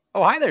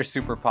Oh, hi there,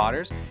 Super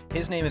Potters.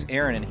 His name is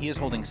Aaron, and he is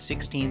holding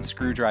 16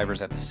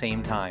 screwdrivers at the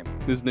same time.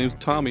 His name's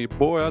Tommy.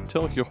 Boy, I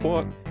tell you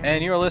what.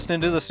 And you're listening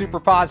to the Super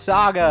Pod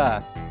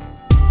Saga.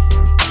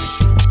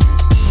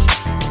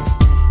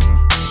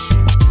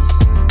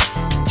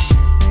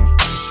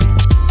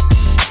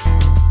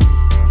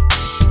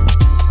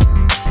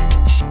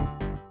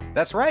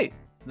 That's right,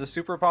 the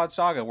Super Pod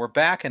Saga. We're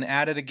back and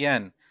at it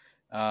again.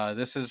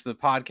 This is the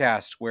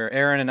podcast where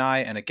Aaron and I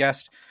and a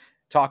guest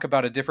talk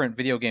about a different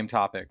video game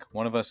topic.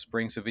 One of us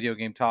brings a video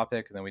game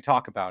topic, and then we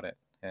talk about it.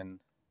 And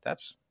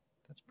that's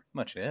pretty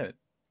much it.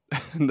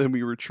 And then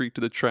we retreat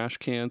to the trash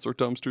cans or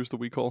dumpsters that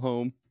we call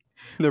home,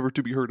 never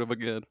to be heard of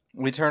again.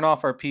 We turn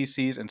off our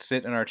PCs and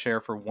sit in our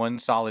chair for one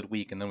solid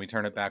week, and then we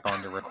turn it back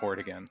on to record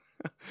again.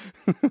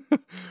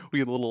 We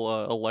get a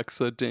little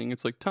Alexa ding.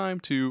 It's like, time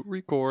to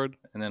record.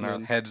 And then our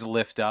heads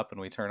lift up, and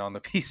we turn on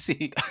the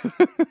PC.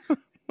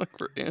 Like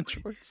for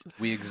androids.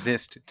 We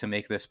exist to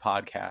make this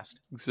podcast.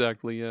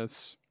 Exactly,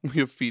 yes.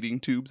 We have feeding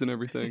tubes and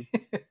everything.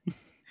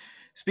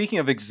 Speaking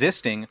of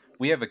existing,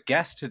 we have a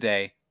guest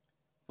today.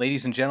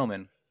 Ladies and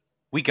gentlemen,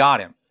 we got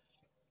him.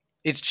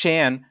 It's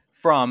Chan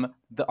from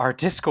our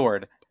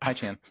Discord. Hi,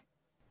 Chan.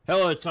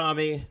 Hello,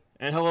 Tommy.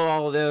 And hello,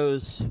 all of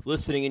those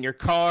listening in your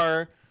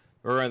car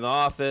or in the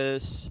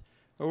office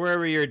or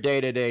wherever your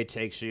day-to-day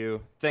takes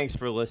you. Thanks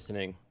for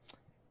listening.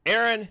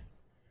 Aaron,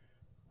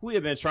 we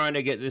have been trying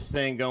to get this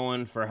thing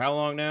going for how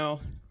long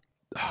now?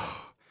 I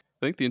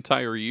think the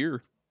entire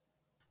year.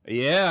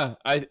 Yeah,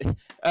 I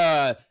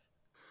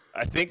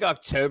think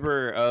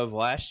October of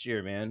last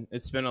year, man.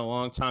 It's been a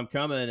long time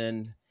coming,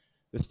 and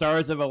the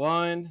stars have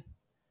aligned.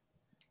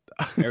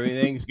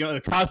 Everything's going.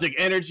 The cosmic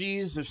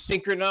energies have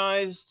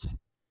synchronized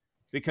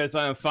because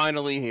I am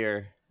finally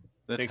here.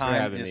 The Thanks for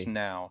time having is me.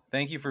 now.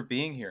 Thank you for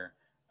being here.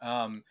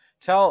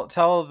 Tell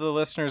the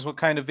listeners what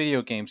kind of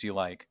video games you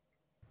like.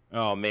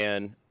 Oh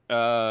man,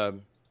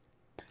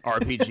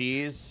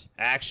 RPGs,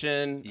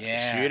 action,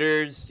 Yeah.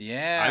 shooters.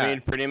 Yeah. I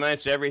mean, pretty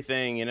much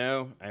everything. You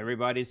know,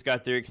 everybody's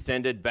got their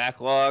extended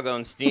backlog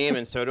on Steam,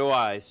 and so do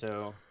I.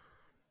 So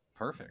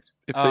Perfect.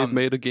 If they've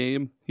made a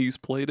game, he's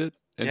played it,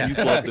 and Yeah. he's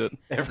loved it.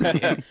 Every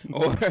game.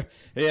 or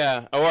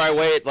I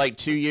wait like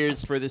 2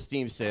 years for the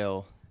Steam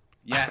sale.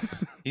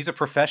 Yes, he's a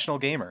professional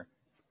gamer.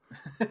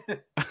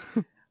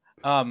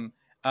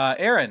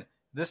 Aaron,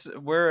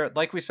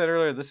 like we said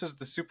earlier, this is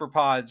the Super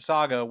Pod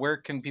Saga. Where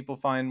can people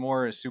find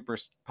more Super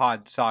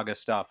Pod Saga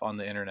stuff on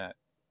the internet?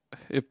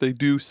 If they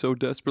do so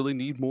desperately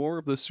need more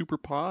of the Super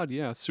Pod,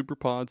 yeah,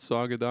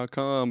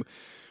 superpodsaga.com.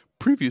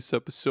 Previous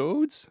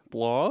episodes,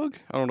 blog.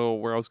 I don't know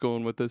where I was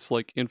going with this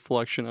like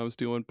inflection I was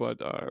doing, but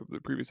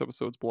the previous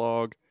episodes,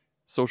 blog,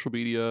 social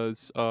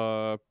medias,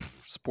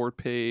 sport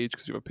page,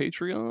 because you have a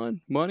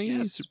Patreon, money,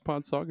 Yes.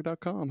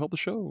 superpodsaga.com. Help the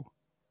show.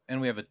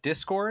 And we have a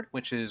Discord,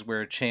 which is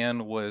where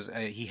Chan was.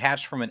 He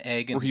hatched from an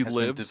egg and Where he has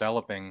lives. been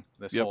developing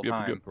this whole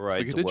time.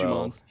 Right, Like a Digimon.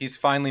 well, He's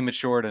finally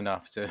matured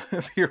enough to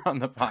appear on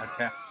the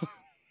podcast.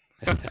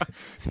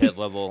 hit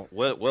level.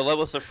 What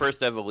level's the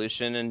first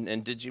evolution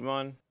in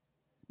Digimon?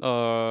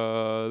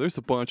 There's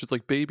a bunch. It's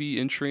like baby,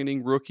 in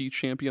training, rookie,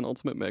 champion,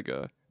 ultimate,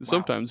 mega.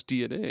 Sometimes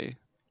DNA.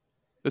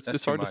 It's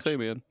That's hard too to say,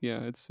 man.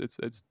 Yeah, it's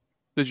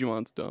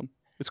Digimon's dumb.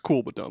 It's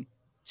cool but dumb.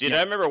 Dude,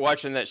 I remember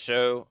watching that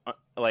show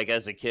like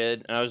as a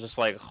kid, and I was just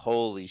like,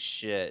 "Holy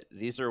shit!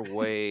 These are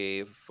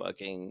way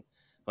fucking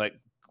like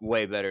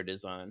way better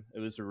design." It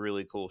was a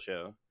really cool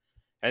show.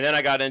 And then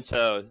I got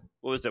into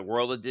what was it,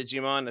 World of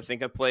Digimon? I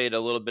think I played a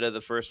little bit of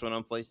the first one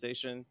on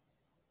PlayStation.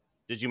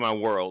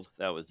 Digimon World,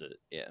 that was it.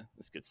 Yeah,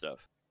 it's good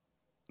stuff.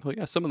 Well,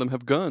 yeah, some of them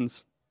have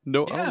guns.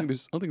 No, I Yeah.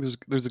 don't think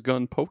there's a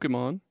gun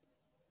Pokemon.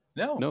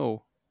 No.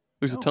 No,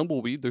 there's No. a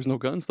tumbleweed. There's no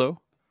guns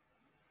though.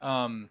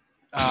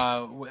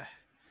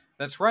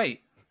 That's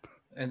right.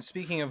 And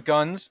speaking of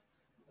guns,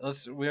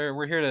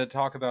 we're here to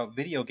talk about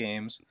video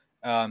games.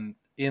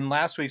 In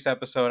last week's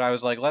episode, I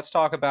was like, let's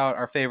talk about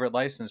our favorite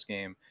licensed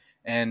game,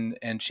 and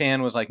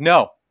Chan was like,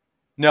 no,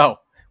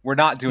 we're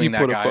not doing He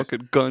that, put a guys.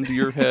 fucking gun to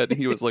your head, and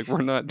he was like,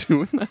 "We're not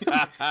doing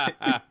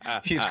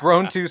that." He's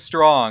grown too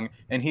strong,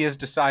 and he has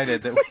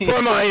decided that we.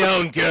 For my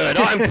own good,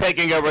 I'm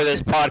taking over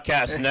this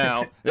podcast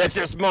now. This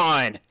is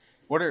mine.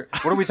 What are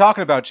we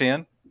talking about,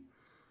 Chan?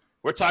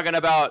 We're talking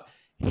about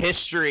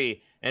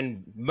history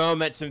and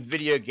moments in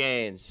video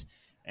games,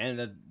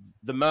 and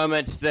the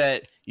moments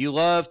that you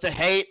love to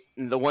hate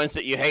and the ones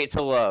that you hate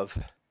to love.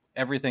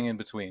 Everything in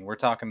between. We're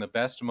talking the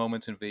best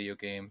moments in video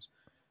games,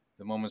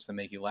 the moments that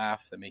make you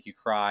laugh, that make you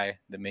cry,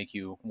 that make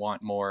you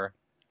want more.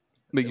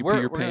 Make you pee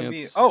your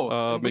pants.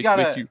 We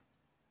gotta. Make you.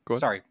 Go ahead.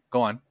 Sorry,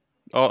 go on.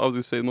 Oh, I was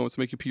gonna say the moments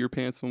that make you pee your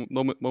pants.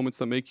 Moments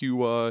that make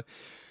you. I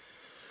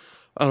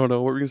don't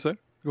know. What were you gonna say?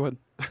 Go ahead.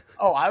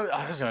 Oh, I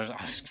was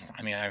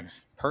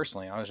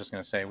just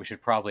gonna say we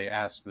should probably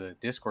ask the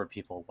Discord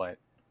people what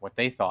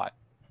they thought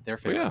their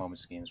favorite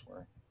moments of games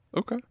were.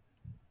 Okay.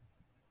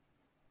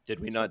 Did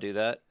we not do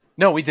that?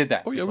 No, we did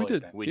that. Oh yeah, we totally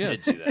did. We Yeah.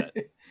 did do that.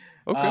 Okay.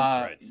 Uh,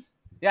 That's right.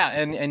 Yeah,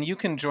 and you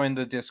can join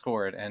the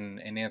Discord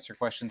and answer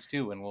questions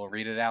too, and we'll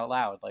read it out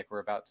loud like we're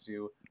about to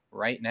do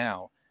right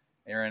now.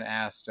 Aaron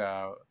asked,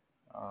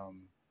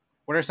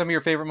 What are some of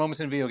your favorite moments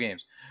in video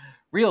games?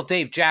 Real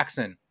Dave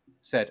Jackson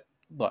said,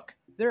 look,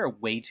 there are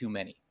way too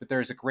many, but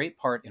there is a great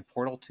part in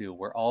Portal 2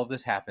 where all of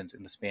this happens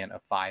in the span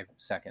of 5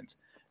 seconds.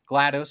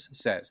 GLaDOS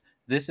says,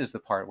 this is the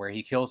part where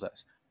he kills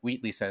us.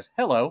 Wheatley says,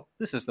 hello,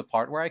 this is the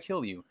part where I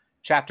kill you.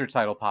 Chapter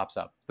title pops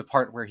up, the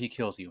part where he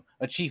kills you.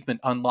 Achievement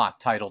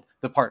unlocked titled,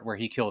 the part where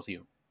he kills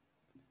you.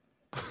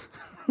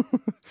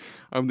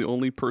 I'm the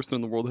only person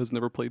in the world that has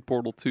never played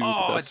Portal 2,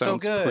 but that it's so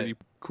sounds good. pretty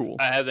cool.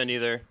 I haven't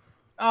either.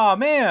 Oh,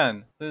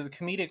 man. The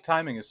comedic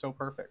timing is so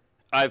perfect.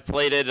 I've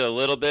played it a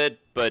little bit,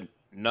 but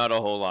not a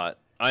whole lot.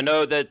 I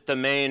know that the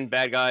main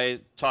bad guy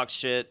talks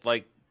shit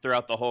like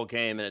throughout the whole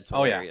game, and it's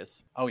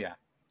hilarious. Oh, yeah.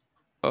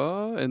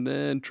 And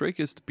then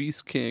Drakest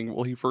Beast King,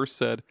 well, he first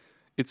said,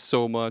 it's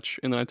so much,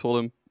 and then I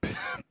told him,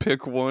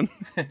 pick one.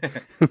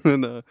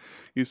 And then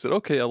he said,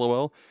 okay,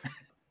 LOL.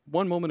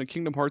 One moment in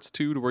Kingdom Hearts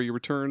 2 to where you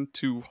return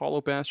to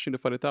Hollow Bastion to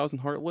fight 1,000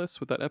 Heartless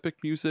with that epic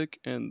music,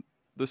 and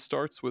this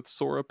starts with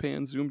Sora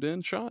pan zoomed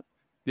in shot.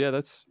 Yeah,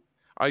 that's...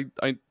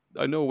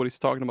 I know what he's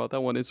talking about.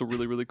 That one is a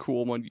really, really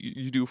cool one.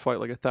 You do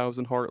fight like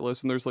 1,000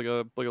 Heartless, and there's like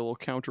a little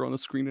counter on the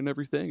screen and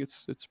everything.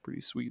 It's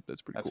pretty sweet.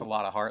 That's pretty. That's cool. a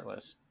lot of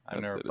Heartless.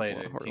 I've never played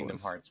Kingdom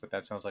Hearts, but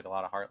that sounds like a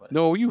lot of Heartless.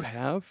 No, you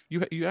have.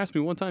 You asked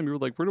me one time. You were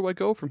like, "Where do I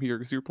go from here?"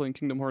 Because you were playing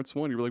Kingdom Hearts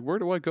 1. You were like, "Where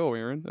do I go,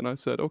 Aaron?" And I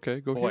said, "Okay,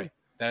 go here."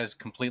 That is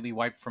completely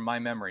wiped from my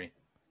memory.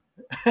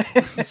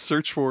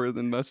 Search for it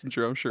in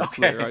Messenger. I'm sure it's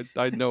there.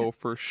 I know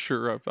for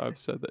sure. I've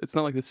said that. It's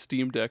not like the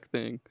Steam Deck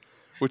thing,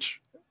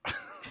 which.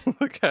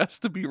 Like has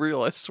to be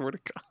real, I swear to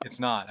God. It's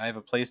not. I have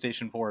a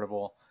PlayStation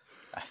Portable.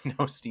 I have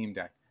no Steam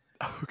Deck.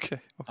 Okay.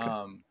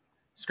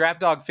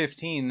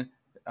 Scrapdog15,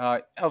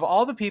 of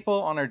all the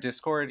people on our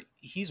Discord,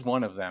 he's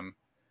one of them.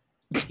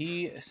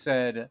 He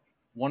said,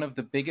 one of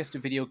the biggest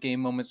video game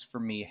moments for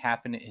me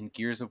happened in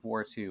Gears of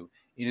War 2.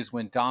 It is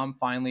when Dom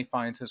finally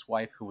finds his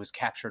wife who was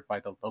captured by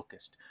the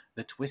Locust.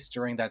 The twist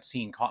during that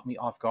scene caught me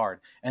off guard,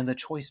 and the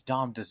choice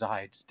Dom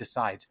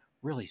decides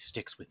really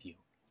sticks with you.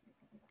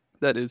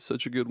 That is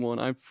such a good one.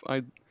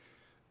 I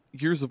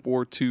Gears of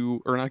War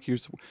 2, or not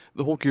Gears of War,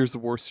 the whole Gears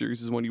of War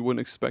series is one you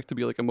wouldn't expect to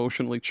be like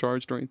emotionally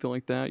charged or anything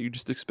like that. You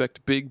just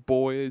expect big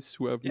boys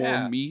who have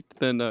more meat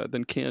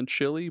than canned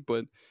chili,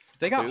 but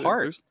they got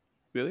heart.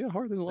 Yeah, they got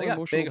heart. There's a lot they of got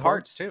emotional big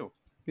parts. Hearts too.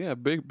 Yeah,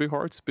 big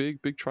hearts,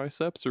 big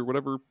triceps or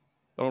whatever.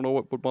 I don't know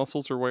what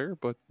muscles are where,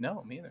 but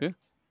no, me either. Yeah.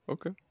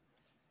 Okay.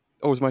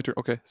 Oh, it's my turn.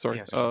 Okay,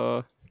 sorry.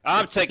 Yeah,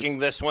 I'm taking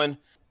this one.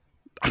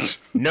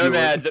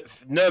 Nomad,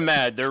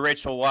 the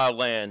Rachel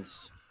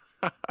Wildlands.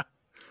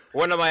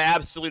 One of my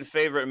absolute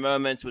favorite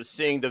moments was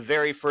seeing the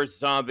very first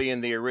zombie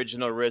in the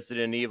original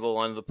Resident Evil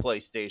on the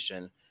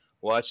PlayStation.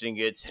 Watching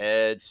its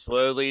head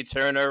slowly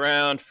turn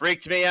around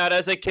freaked me out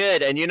as a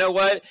kid. And you know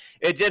what?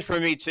 It did for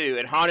me too.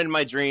 It haunted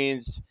my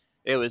dreams.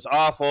 It was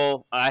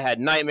awful. I had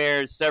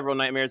nightmares, several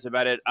nightmares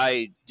about it.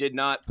 I did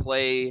not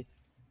complete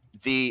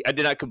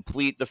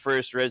the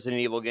first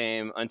Resident Evil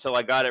game until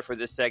I got it for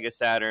the Sega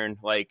Saturn,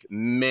 like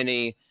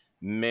many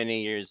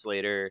years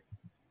later.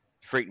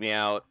 Freaked me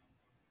out.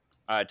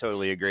 I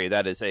totally agree.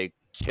 That is a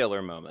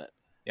killer moment.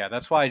 Yeah,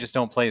 that's why I just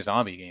don't play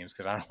zombie games,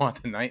 because I don't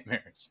want the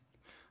nightmares.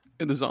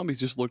 And the zombies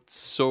just looked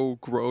so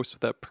gross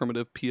with that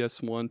primitive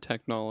PS1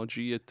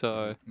 technology. I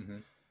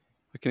can't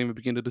even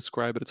begin to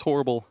describe it. It's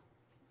horrible.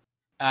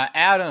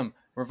 Adam,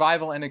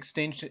 Revival and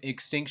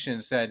Extinction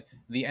said,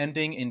 the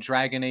ending in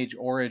Dragon Age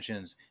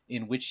Origins,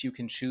 in which you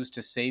can choose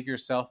to save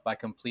yourself by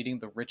completing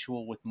the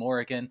ritual with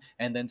Morrigan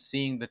and then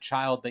seeing the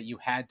child that you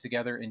had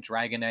together in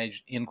Dragon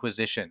Age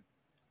Inquisition.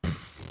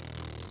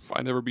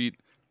 I never beat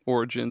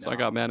Origins. I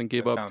got mad and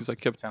gave up because I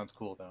kept... Sounds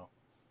cool, though.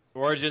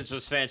 Origins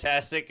was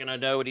fantastic, and I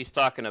know what he's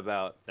talking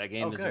about. That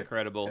game is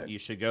incredible. Good. You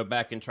should go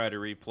back and try to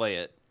replay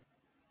it.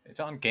 It's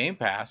on Game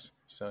Pass,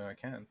 so I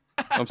can.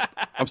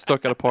 I'm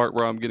stuck at a part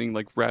where I'm getting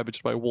like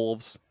ravaged by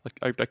wolves.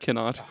 Like I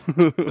cannot.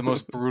 The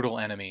most brutal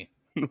enemy.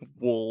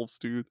 Wolves,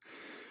 dude.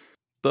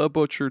 The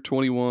Butcher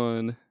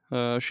 21.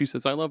 She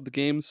says, I love the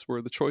games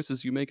where the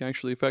choices you make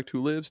actually affect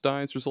who lives,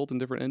 dies, result in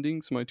different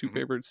endings. My two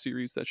favorite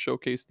series that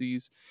showcase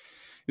these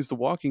is The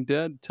Walking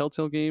Dead,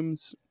 Telltale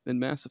Games, and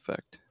Mass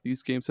Effect.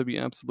 These games have me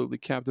absolutely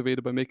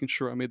captivated by making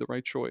sure I made the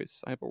right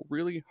choice. I have a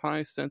really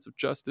high sense of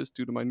justice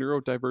due to my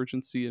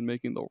neurodivergency, and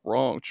making the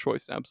wrong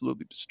choice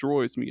absolutely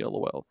destroys me,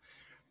 lol.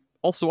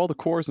 Also, all the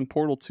cores in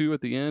Portal 2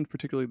 at the end,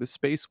 particularly the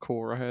Space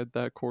Core, I had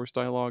that core's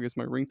dialogue as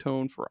my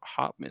ringtone for a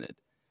hot minute.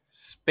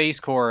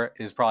 Space Core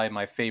is probably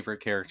my favorite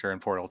character in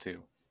Portal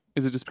 2.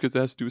 Is it just because it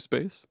has to do with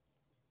space?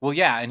 Well,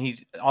 yeah, and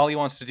all he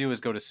wants to do is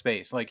go to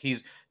space. Like,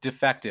 he's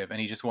defective, and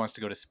he just wants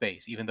to go to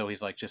space, even though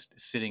he's like just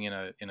sitting in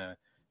a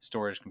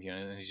storage computer,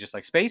 and he's just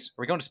like, space?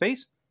 Are we going to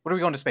space? What are we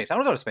going to space? I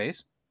don't go to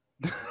space.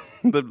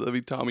 That'd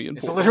be Tommy and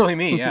It's Portal. literally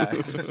me, yeah.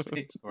 It's a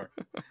Space Core.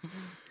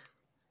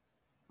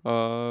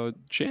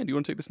 Chan, do you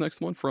want to take this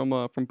next one from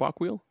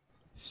Bachwheel?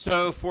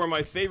 So for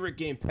my favorite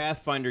game,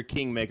 Pathfinder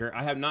Kingmaker,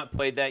 I have not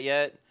played that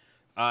yet.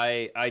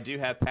 I do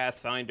have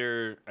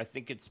Pathfinder, I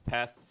think it's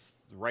Path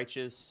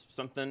Righteous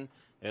something,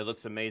 It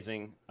looks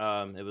amazing.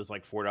 It was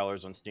like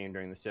 $4 on Steam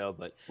during the sale,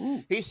 but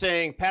Ooh. he's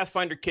saying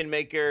Pathfinder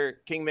Kingmaker,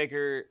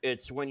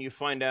 it's when you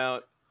find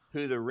out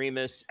who the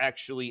Remus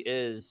actually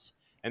is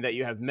and that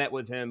you have met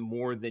with him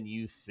more than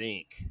you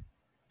think.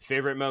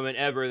 Favorite moment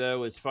ever,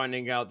 though, is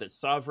finding out that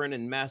Sovereign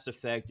in Mass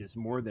Effect is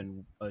more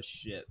than a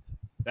ship.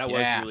 That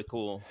was really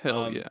cool.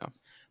 Hell yeah.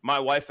 My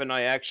wife and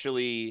I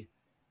actually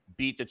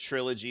beat the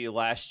trilogy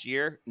last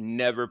year.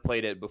 Never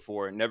played it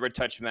before. Never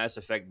touched Mass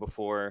Effect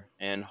before.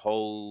 And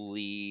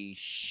holy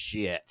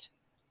shit.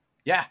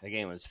 Yeah. The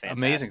game was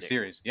fantastic. Amazing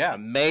series. Yeah.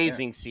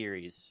 Amazing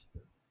series.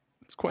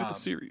 It's quite the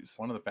series.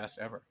 One of the best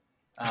ever.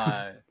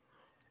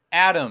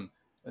 Adam,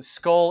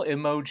 skull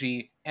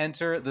emoji,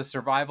 enter the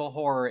survival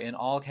horror in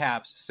all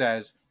caps,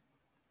 says,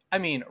 I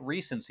mean,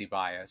 recency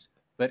bias,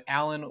 but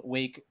Alan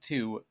Wake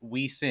 2,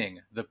 We Sing,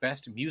 the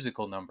best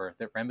musical number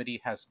that Remedy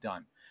has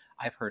done.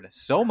 I've heard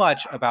so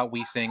much about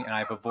We Sing, and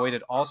I've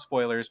avoided all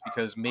spoilers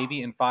because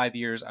maybe in 5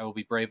 years I will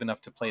be brave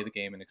enough to play the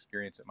game and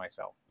experience it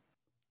myself.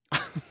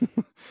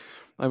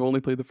 I've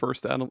only played the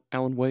first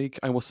Alan Wake.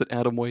 I almost said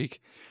Adam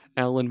Wake.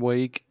 Alan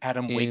Wake.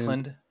 Adam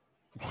Wakeland.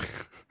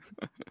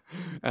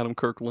 Adam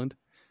Kirkland.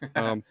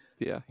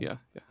 Yeah.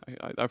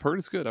 I've heard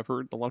it's good. I've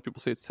heard a lot of people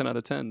say it's 10 out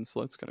of 10,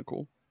 so that's kind of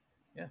cool.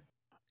 Yeah.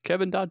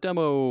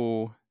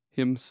 Kevin.demo.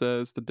 Him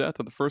says the death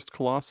of the first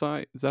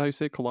Colossi. Is that how you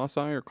say Colossi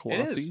or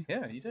Colossi? It is.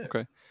 Yeah, you did.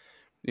 Okay.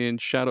 In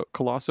Shadow of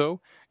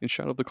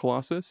the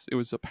Colossus, it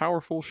was a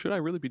powerful should I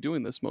really be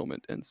doing this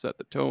moment and set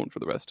the tone for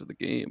the rest of the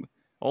game.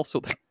 Also,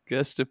 the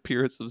guest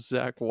appearance of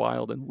Zach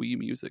Wilde and Wii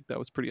Music. That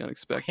was pretty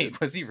unexpected. Wait,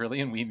 was he really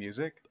in Wii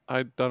Music?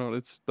 I don't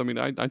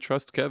know. I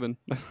trust Kevin.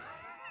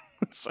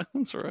 That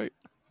sounds right.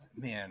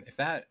 Man, if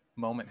that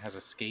moment has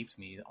escaped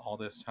me all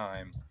this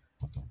time.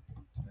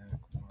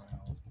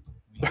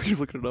 Are you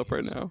looking it up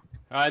right now?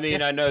 I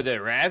mean, I know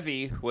that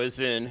Ravi was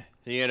in,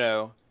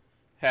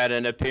 had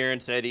an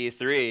appearance at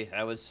E3.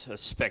 That was a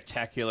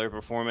spectacular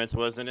performance,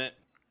 wasn't it?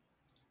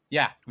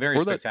 Yeah, very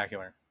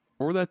spectacular.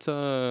 Or that,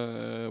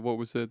 what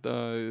was it?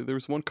 There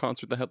was one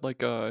concert that had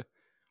like a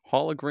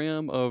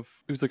hologram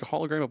it was like a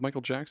hologram of Michael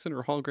Jackson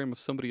or a hologram of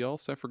somebody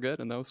else, I forget,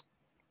 and that was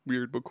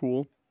weird but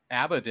cool.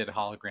 ABBA did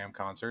hologram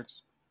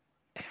concerts.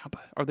 ABBA?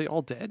 Are they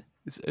all dead?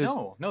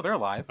 No, they're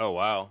alive. Oh,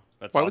 wow.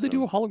 That's Why awesome. would they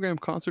do a hologram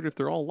concert if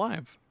they're all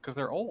alive? Because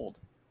they're old.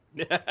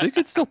 They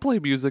could still play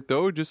music,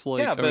 though, just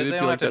like... Yeah, but they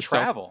don't like have to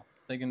travel.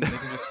 They can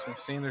just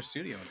stay in their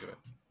studio and do it.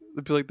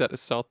 It'd be like that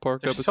South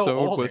Park They're episode so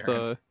old, with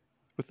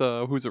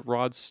who's it,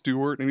 Rod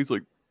Stewart, and he's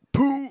like,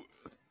 poo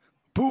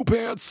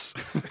pants.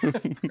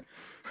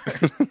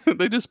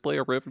 They just play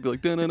a riff and be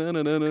like,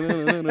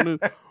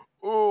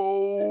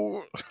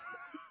 oh.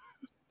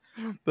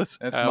 That's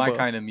ABBA. My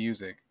kind of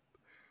music.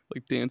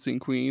 Like Dancing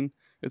Queen.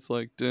 It's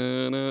like,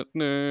 oh.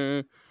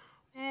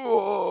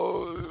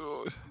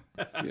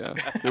 Yeah.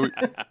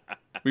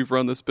 We've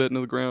run this bit into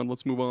the ground.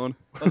 Let's move on.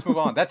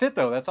 That's it,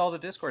 though. That's all the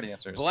Discord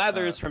answers.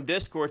 Blathers from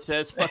Discord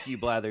says, fuck you,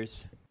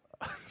 Blathers.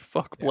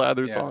 Fuck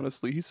Blathers,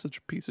 honestly. He's such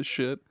a piece of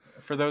shit.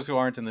 For those who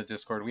aren't in the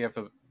Discord, we have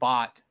a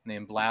bot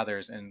named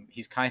Blathers, and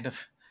he's kind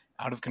of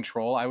out of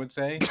control, I would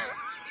say.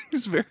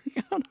 He's very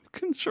out of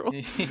control.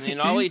 I mean,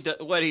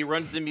 he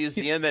runs the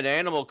museum at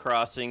Animal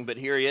Crossing, but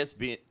here he is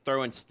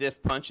throwing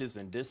stiff punches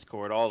in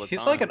Discord all the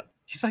time.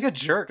 He's like a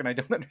jerk, and I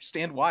don't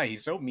understand why.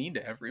 He's so mean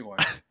to everyone.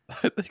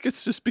 I think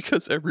it's just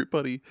because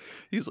everybody,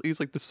 he's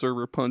like the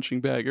server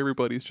punching bag.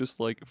 Everybody's just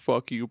like,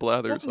 fuck you,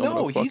 Blathers. I'm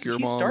gonna fuck your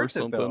mom or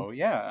something. It, though.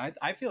 Yeah,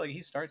 I feel like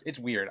he starts. It's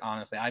weird,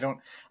 honestly. I don't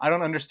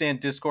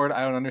understand Discord.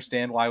 I don't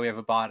understand why we have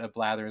a bot of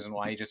Blathers and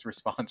why he just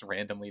responds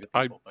randomly to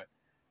people. But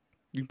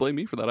you blame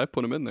me for that. I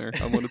put him in there.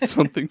 I wanted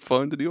something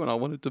fun to do, and I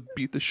wanted to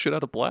beat the shit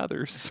out of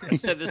Blathers. I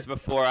said this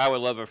before. I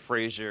would love a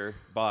Frasier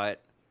bot.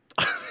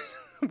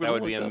 That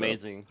would be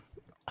amazing.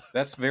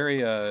 That's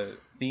very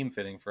theme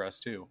fitting for us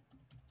too.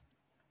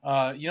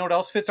 You know what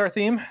else fits our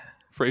theme?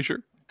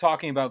 Frasier.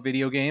 Talking about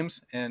video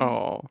games, and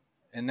oh,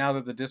 and now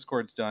that the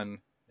Discord's done,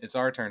 it's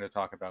our turn to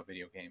talk about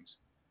video games.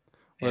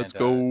 Let's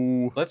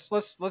go. Let's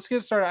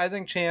get started. I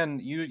think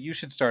Chan, you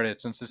should start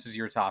it since this is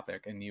your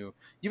topic, and you've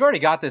already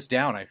got this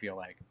down. I feel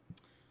like.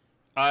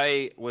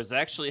 I was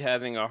actually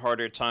having a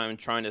harder time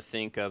trying to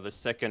think of a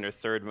second or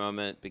third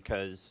moment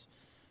because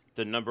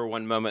the number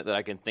one moment that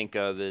I can think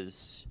of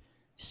is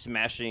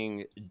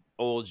smashing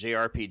old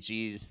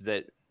JRPGs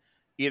that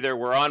either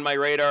were on my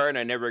radar and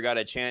I never got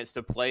a chance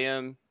to play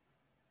them,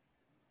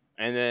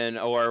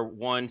 or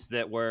ones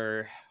that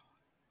were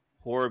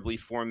horribly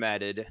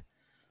formatted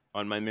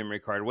on my memory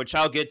card, which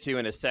I'll get to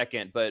in a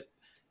second. But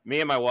me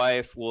and my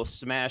wife will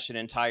smash an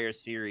entire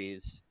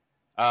series.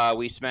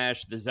 We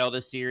smashed the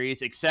Zelda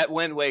series, except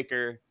Wind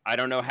Waker. I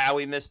don't know how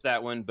we missed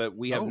that one, but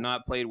we have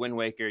not played Wind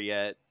Waker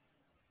yet.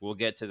 We'll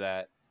get to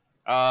that.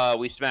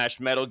 We smashed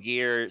Metal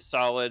Gear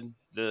Solid,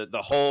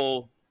 the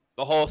whole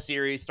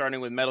series, starting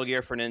with Metal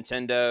Gear for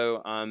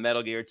Nintendo,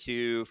 Metal Gear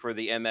 2 for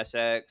the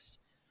MSX,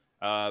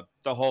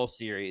 the whole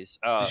series.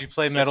 Did you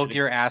play Metal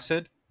Gear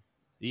Acid?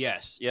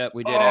 Yes. Yep.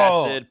 We did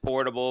Acid,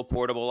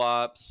 Portable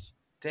Ops.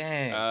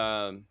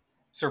 Dang.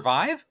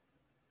 Survive?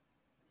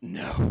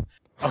 No.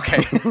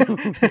 Okay.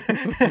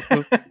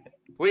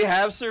 We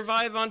have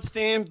Survive on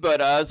Steam,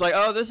 but I was like,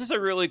 oh, this is a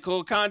really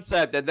cool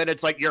concept. And then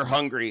it's like, you're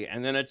hungry.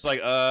 And then it's like,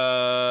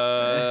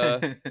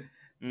 I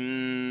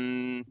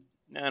don't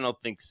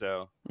think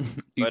so.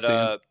 Eat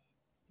sand.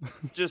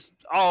 Just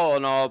all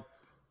in all,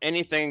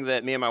 anything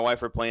that me and my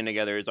wife are playing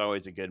together is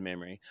always a good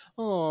memory.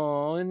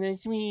 Oh, and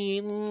that's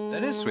sweet.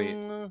 That is sweet.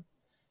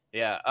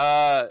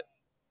 Yeah.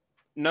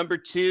 Number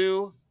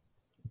 2.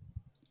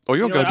 Oh,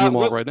 you don't gotta do them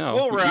all right now.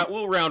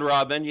 We'll round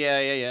robin. Yeah.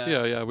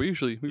 Yeah. We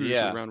usually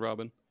round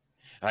robin.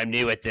 I'm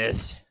new at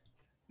this.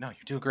 No, you're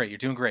doing great. You're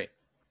doing great.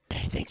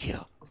 Thank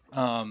you.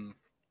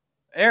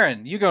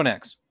 Aaron, you go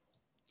next.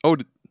 Oh,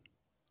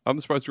 I'm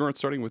surprised we weren't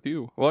starting with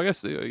you. Well, I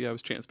guess it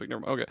was chance pick.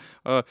 Never mind.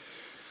 Okay.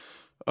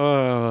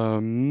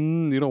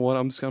 You know what?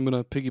 I'm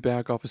gonna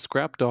piggyback off of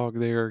Scrap Dog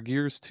there.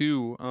 Gears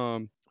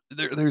 2.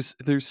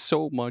 There's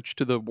so much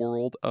to the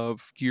world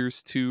of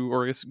Gears 2,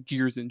 or I guess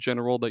Gears in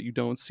general, that you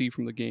don't see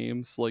from the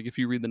games. Like if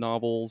you read the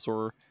novels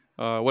or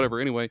whatever.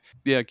 Anyway,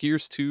 yeah,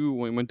 Gears 2.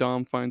 When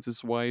Dom finds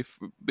his wife,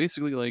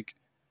 basically, like,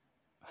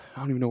 I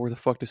don't even know where the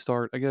fuck to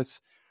start. I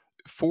guess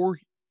 4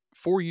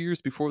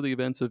 years before the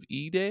events of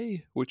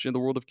E-Day, which in the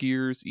world of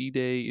Gears,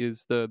 E-Day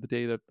is the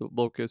day that the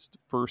Locust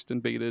first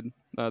invaded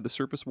the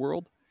surface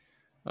world.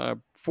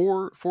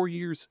 4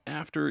 years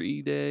after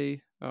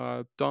E-Day,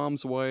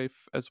 Dom's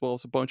wife, as well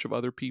as a bunch of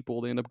other people,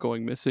 they end up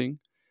going missing.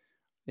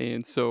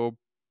 And so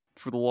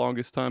for the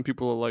longest time,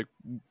 people are like,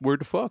 where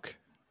the fuck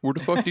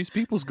these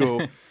peoples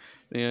go?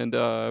 And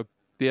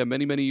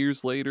many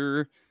years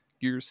later,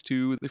 Gears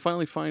 2, they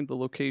finally find the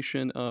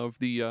location of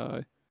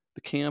the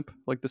camp,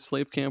 like the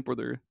slave camp where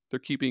they're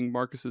keeping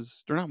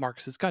Dom's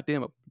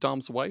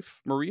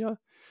wife, Maria.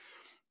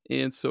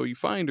 And so you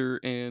find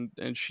her, and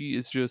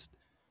she's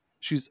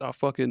a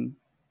fucking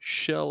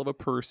shell of a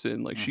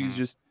person. Like, she's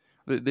just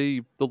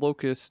the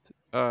Locust,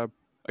 I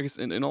guess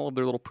in all of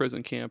their little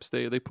prison camps,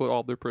 they put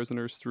all of their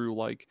prisoners through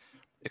like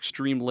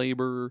extreme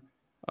labor,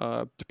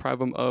 deprive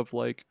them of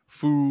like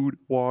food,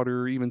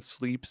 water, even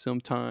sleep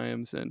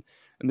sometimes, and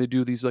they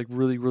do these like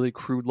really, really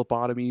crude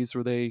lobotomies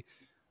where they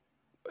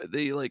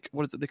like,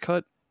 what is it? They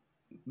cut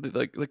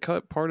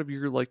part of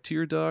your like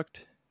tear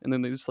duct, and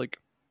then they just like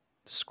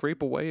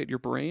scrape away at your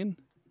brain,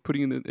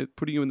 putting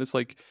you in this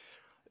like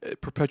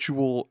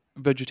perpetual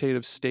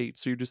vegetative state.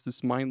 So you're just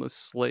this mindless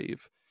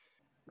slave.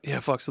 Yeah,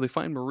 fuck. So they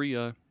find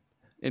Maria,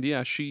 and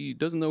yeah, she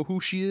doesn't know who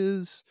she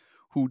is,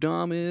 who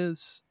Dom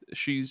is.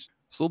 She's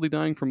slowly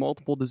dying from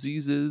multiple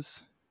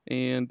diseases,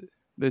 and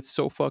it's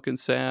so fucking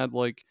sad.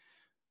 Like,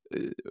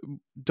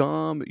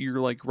 Dom, your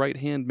like right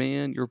hand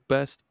man, your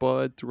best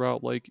bud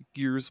throughout like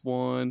Gears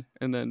 1,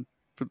 and then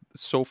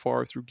so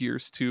far through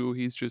Gears 2,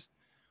 he's just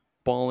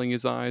bawling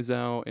his eyes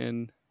out.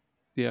 And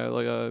yeah,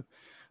 like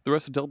the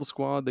rest of Delta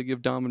Squad, they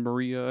give Dom and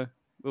Maria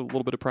a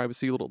little bit of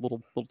privacy, a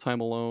little time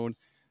alone.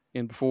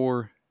 And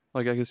before,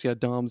 like, I guess, yeah,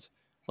 Dom's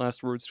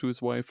last words to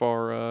his wife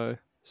are,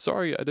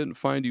 "Sorry, I didn't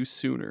find you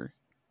sooner,"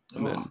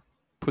 and then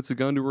puts a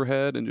gun to her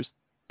head and just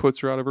puts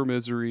her out of her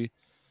misery.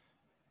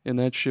 And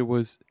that shit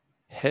was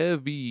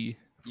heavy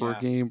for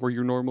a game where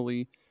you're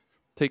normally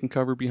taking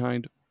cover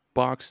behind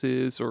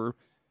boxes or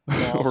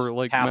walls, or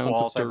like half mounds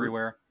walls of dirt.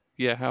 everywhere.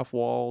 Yeah, half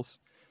walls.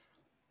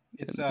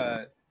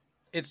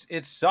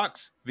 It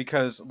sucks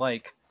because,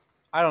 like,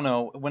 I don't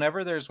know,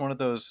 whenever there's one of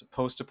those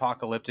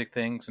post-apocalyptic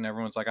things and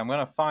everyone's like, I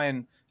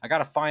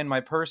gotta find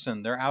my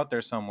person, they're out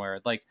there somewhere,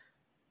 like,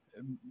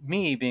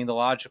 me being the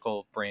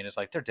logical brain is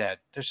like, they're dead,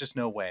 there's just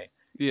no way.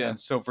 Yeah. And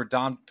so for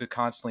Dom to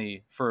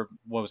constantly, for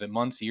what was it,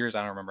 months, years,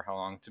 I don't remember how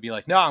long, to be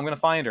like, no, I'm gonna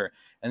find her,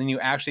 and then you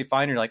actually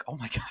find her, you're like, oh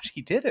my gosh,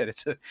 he did it,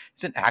 it's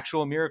an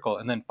actual miracle.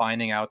 And then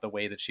finding out the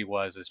way that she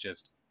was is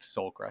just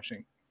soul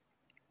crushing.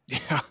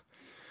 Yeah,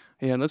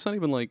 and that's not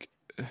even like,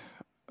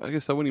 I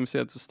guess I wouldn't even say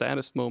it's a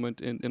status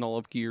moment in all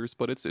of Gears,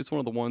 but it's one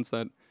of the ones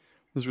that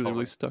has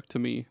really stuck to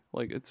me.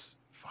 Like, it's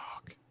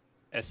fuck.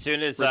 As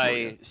soon as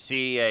I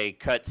see a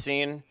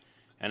cutscene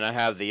and I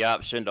have the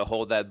option to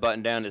hold that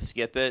button down to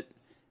skip it,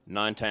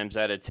 9 times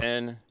out of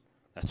 10,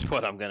 that's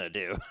what I'm gonna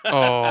do.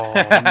 Oh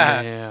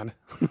man,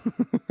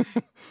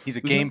 he's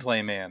a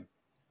gameplay man.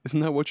 Isn't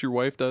that what your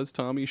wife does,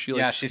 Tommy? She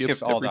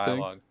skips all everything?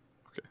 dialogue.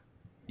 Okay.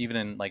 Even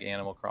in like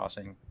Animal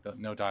Crossing,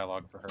 no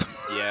dialogue for her.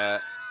 Yeah.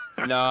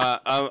 No,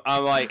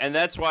 I'm like, and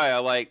that's why I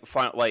like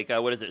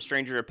what is it,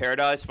 Stranger of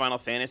Paradise, Final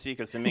Fantasy,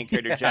 because the main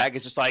character Jack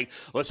is just like,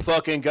 let's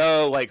fucking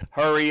go, like,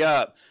 hurry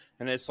up.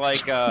 And it's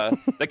like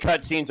the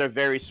cutscenes are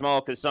very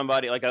small because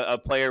somebody, like a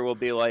player, will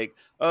be like,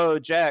 "Oh,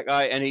 Jack,"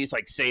 and he's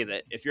like, "Save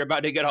it. If you're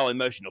about to get all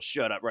emotional,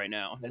 shut up right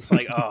now." And it's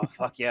like, oh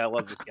fuck yeah, I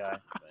love this guy.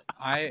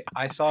 But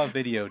I saw a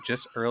video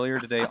just earlier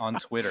today on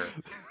Twitter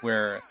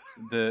where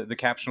the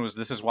caption was,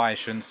 "This is why I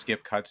shouldn't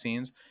skip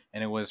cutscenes,"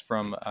 and it was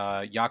from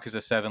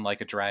Yakuza 7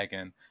 Like a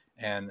Dragon,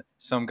 and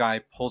some guy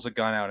pulls a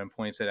gun out and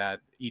points it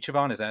at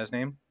Ichiban. Is that his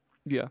name?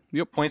 Yeah.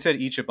 Yep. Points at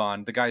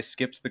Ichiban. The guy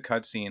skips the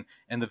cutscene,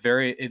 and the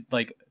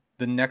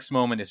next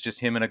moment is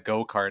just him in a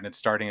go-kart, and it's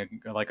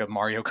starting a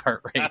Mario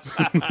Kart race.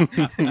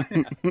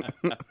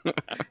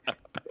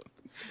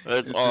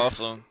 That's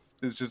awesome.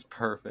 It's just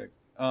perfect.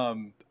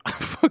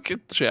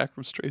 Fucking Jack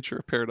from Stranger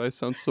of Paradise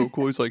sounds so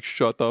cool. He's like,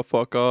 shut the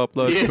fuck up,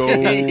 let's go.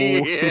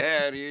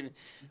 Yeah, dude.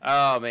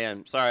 Oh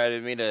man, sorry, I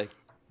didn't mean to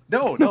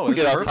No, get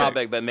it's off perfect.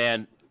 topic, but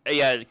man,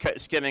 yeah,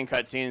 skimming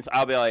cutscenes.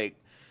 I'll be like,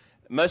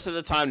 most of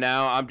the time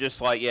now, I'm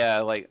just like,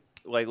 yeah, like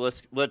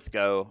let's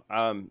go.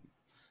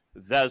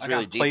 That was I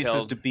really got places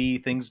detailed. to be,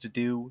 things to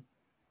do.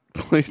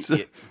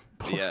 Places.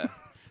 Yeah.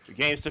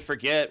 Games to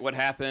forget what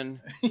happened.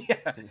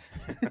 Yeah.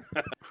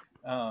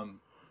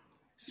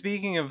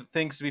 Speaking of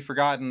things to be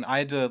forgotten, I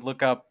had to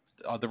look up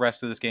the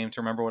rest of this game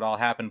to remember what all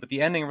happened, but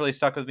the ending really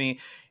stuck with me.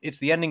 It's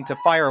the ending to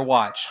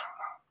Firewatch.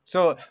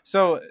 So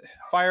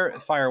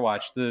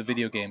Firewatch, the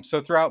video game.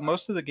 So throughout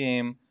most of the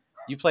game,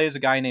 you play as a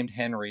guy named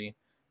Henry,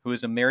 who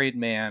is a married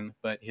man,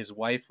 but his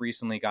wife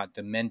recently got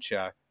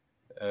dementia,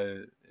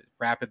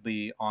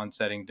 rapidly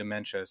onsetting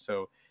dementia.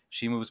 So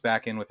she moves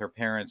back in with her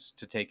parents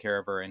to take care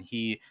of her, and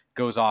he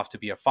goes off to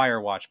be a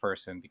Firewatch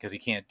person because he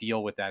can't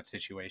deal with that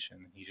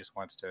situation. He just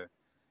wants to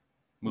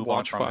move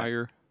Watch on from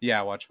fire. it.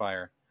 Yeah, watch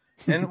fire.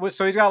 And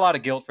so he's got a lot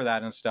of guilt for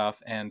that and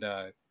stuff. And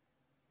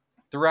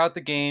throughout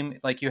the game,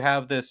 like, you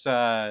have this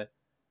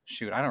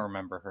shoot, I don't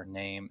remember her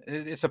name.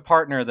 It's a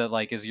partner that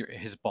like is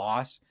his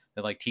boss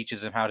that like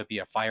teaches him how to be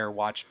a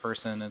Firewatch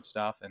person and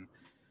stuff. And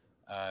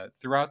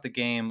throughout the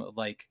game,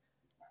 like,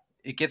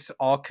 it gets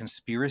all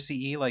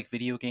conspiracy-y like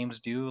video games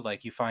do.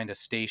 Like, you find a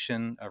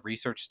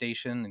research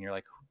station, and you're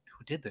like,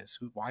 who did this?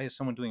 Why is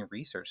someone doing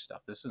research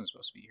stuff? This isn't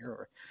supposed to be here.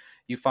 Or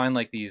you find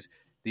like these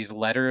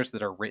letters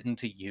that are written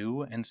to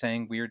you and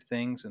saying weird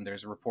things, and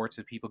there's reports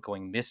of people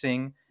going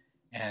missing.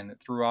 And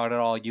throughout it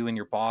all, you and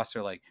your boss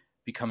are like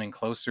becoming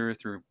closer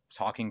through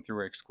talking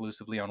through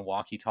exclusively on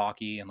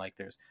walkie-talkie, and like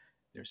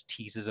there's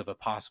teases of a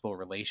possible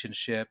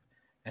relationship.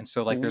 And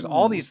so like there's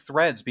all these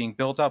threads being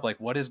built up, like,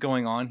 what is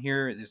going on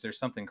here? Is there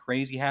something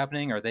crazy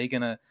happening? Are they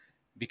gonna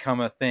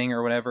become a thing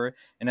or whatever?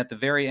 And at the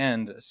very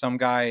end, some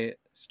guy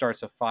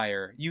starts a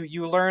fire.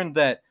 You learn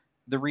that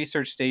the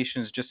research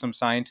station is just some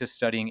scientists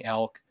studying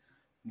elk.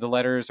 The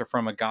letters are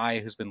from a guy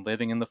who's been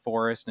living in the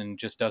forest and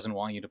just doesn't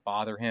want you to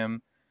bother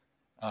him.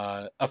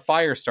 A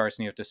fire starts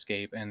and you have to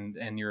escape,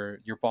 and your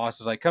boss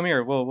is like, come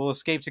here, we'll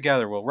escape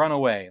together, we'll run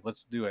away,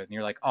 let's do it. And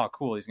you're like, oh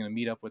cool, he's gonna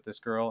meet up with this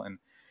girl.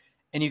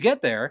 And you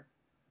get there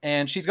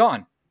and she's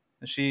gone.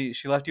 She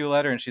left you a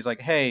letter, and she's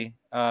like, hey,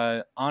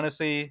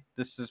 honestly,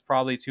 this is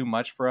probably too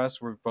much for us.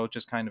 We're both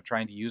just kind of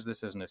trying to use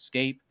this as an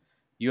escape.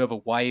 You have a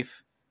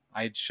wife.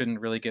 I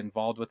shouldn't really get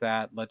involved with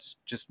that. Let's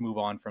just move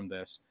on from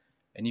this.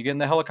 And you get in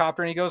the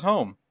helicopter and he goes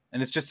home.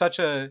 And it's just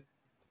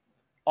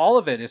all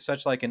of it is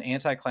such like an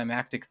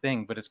anticlimactic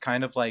thing, but it's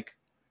kind of like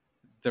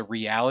the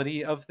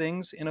reality of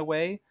things in a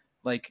way.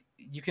 Like,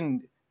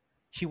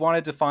 he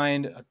wanted to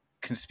find a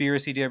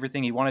conspiracy to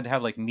everything. He wanted to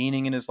have like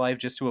meaning in his life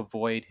just to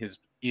avoid his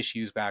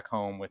issues back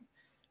home with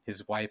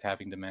his wife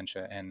having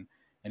dementia, and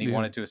he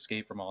wanted to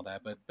escape from all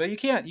that. But you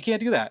can't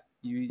do that.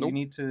 You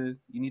need to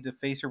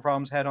face your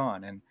problems head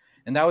on.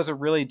 And that was a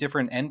really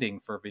different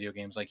ending for video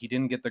games. Like, he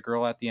didn't get the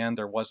girl at the end.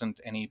 There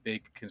wasn't any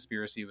big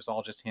conspiracy. It was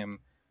all just him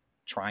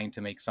trying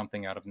to make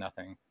something out of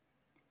nothing.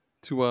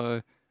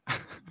 To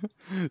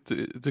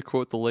to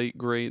quote the late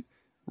great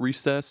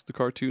Recess, the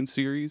cartoon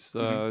series,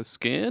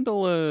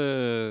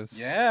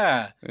 scandalous.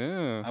 Yeah.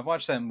 Yeah. I've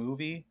watched that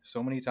movie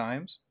so many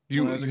times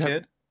when I was a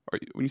kid.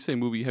 When you say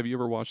movie, have you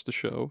ever watched the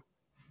show?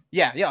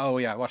 Yeah. Oh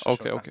yeah, I watched the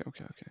show. Okay.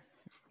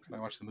 I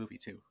watched the movie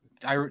too.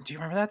 Do you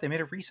remember that? They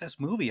made a Recess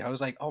movie. I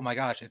was like, oh my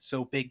gosh, it's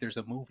so big, there's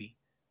a movie.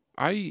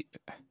 I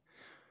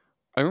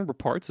remember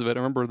parts of it. I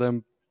remember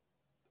them.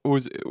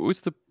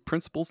 What's the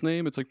principal's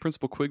name? It's like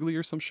Principal Quigley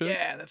or some shit.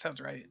 Yeah, that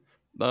sounds right.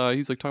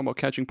 He's like talking about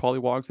catching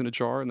pollywogs in a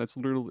jar, and that's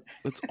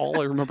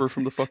all I remember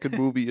from the fucking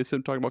movie is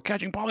him talking about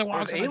catching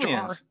pollywogs in a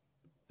jar.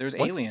 There's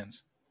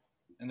aliens,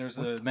 and there's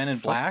the Men in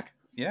Black.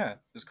 Yeah, it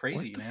was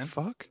crazy, man. What the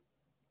fuck?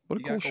 What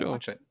a cool show.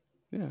 Watch it.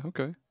 Yeah.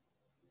 Okay.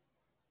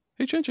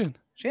 Hey, Chin.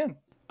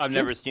 I've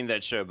never seen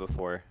that show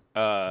before.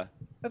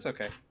 That's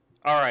okay.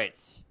 All right.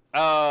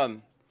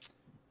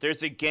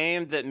 There's a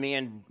game that me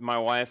and my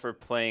wife are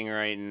playing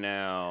right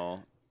now.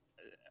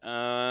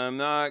 I'm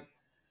not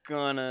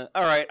gonna.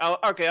 All right.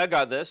 I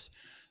got this.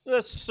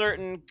 A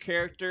certain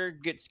character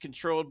gets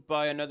controlled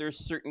by another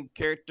certain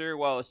character,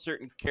 while a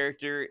certain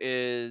character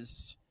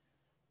is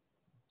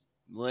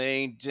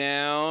laying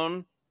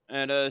down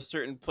at a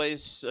certain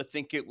place. I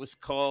think it was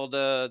called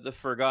the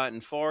Forgotten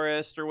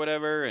Forest or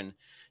whatever, and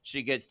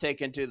she gets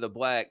taken to the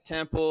Black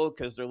Temple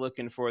because they're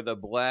looking for the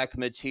black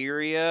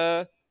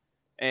materia,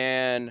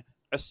 and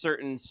a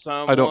certain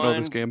someone. I don't know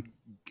this game.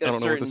 I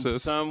don't know what this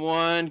is.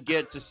 Someone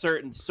gets a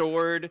certain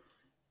sword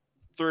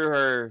through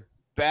her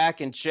back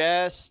and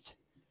chest,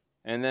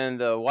 and then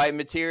the white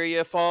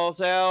materia falls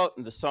out,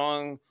 and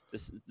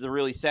the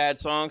really sad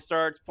song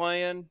starts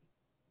playing.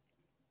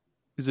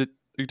 Are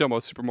you talking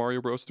about Super Mario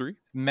Bros. 3?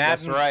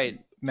 That's right.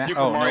 Super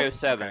Mario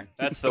 7. Okay.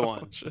 That's the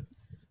one.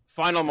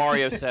 Final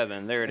Mario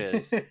 7. There it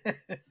is.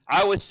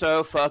 I was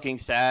so fucking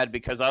sad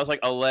because I was like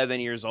 11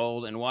 years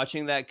old, and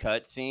watching that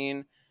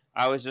cutscene,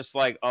 I was just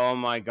like, oh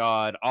my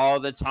god, all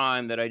the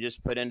time that I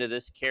just put into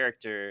this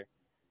character,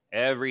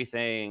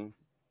 everything,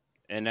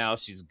 and now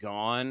she's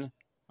gone.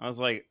 I was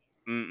like,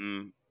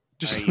 are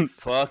Just you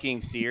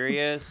fucking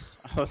serious?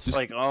 I was Just-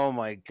 like, oh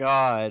my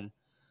god.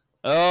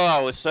 Oh,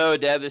 I was so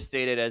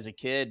devastated as a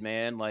kid,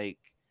 man. Like,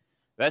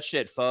 that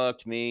shit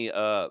fucked me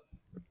up.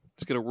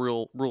 just get a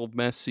real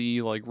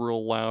messy, like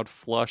real loud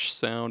flush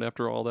sound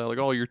after all that. Like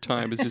all your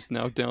time is just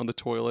now down the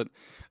toilet.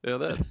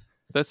 Yeah,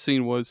 that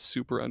scene was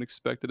super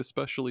unexpected,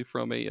 especially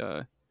from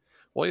a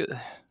well,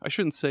 I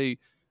shouldn't say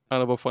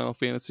out of a Final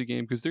Fantasy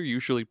game because they're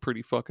usually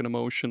pretty fucking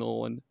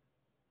emotional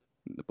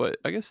but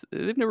I guess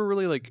they've never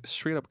really like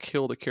straight up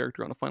killed a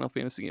character on a Final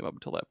Fantasy game up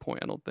until that point,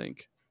 I don't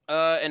think.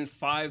 In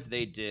 5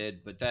 they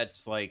did, but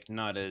that's like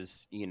not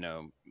as,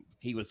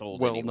 he was old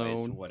Well anyways,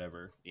 known.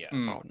 whatever. Yeah.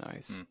 Oh,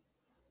 nice.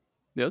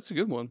 Yeah, that's a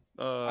good one.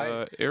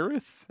 I-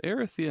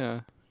 Aerith,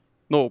 yeah.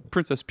 No,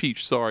 Princess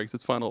Peach. Sorry, 'cause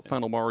it's Final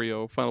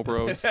Mario, Final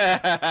Bros,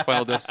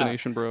 Final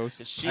Destination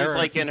Bros. She's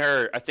like in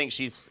her.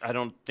 I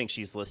don't think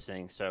she's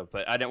listening. So,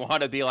 but I didn't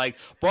want to be like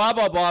blah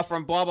blah blah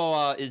from blah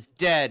blah blah is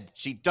dead.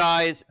 She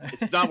dies.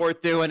 It's not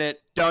worth doing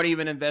it. Don't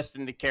even invest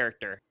in the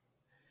character.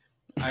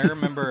 I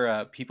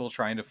remember people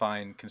trying to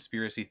find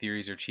conspiracy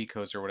theories or cheat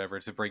codes or whatever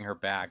to bring her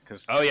back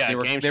because Oh yeah, they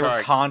were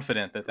GameShark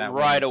confident that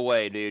right woman-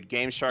 away, dude.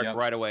 GameShark Yep.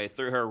 right away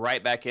threw her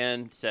right back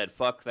in. Said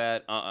fuck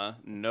that.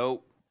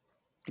 Nope.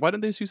 Why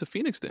didn't they just use a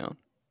Phoenix down?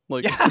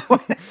 Like, Yeah.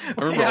 I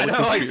remember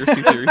all the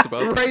conspiracy theories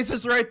about that. Erase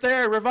is right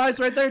there. Revise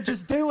right there.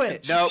 Just do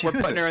it. No, Just we're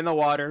use putting it. her in the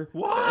water.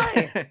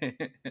 Why?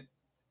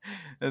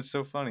 That's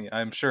so funny.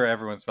 I'm sure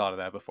everyone's thought of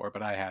that before,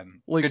 but I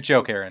hadn't. Like- Good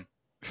joke, Aaron.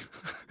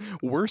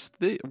 worst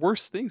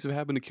things have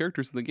happened to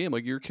characters in the game.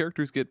 Like your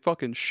characters get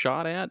fucking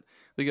shot at,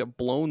 they get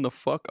blown the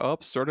fuck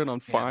up, started on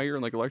fire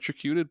and like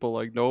electrocuted, but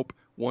like nope,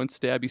 one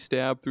stabby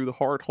stab through the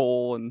heart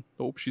hole and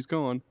nope, she's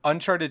gone.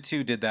 Uncharted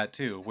 2 did that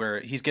too,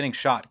 where he's getting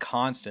shot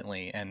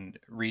constantly and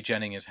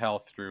regenning his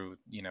health through,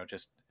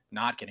 just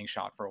not getting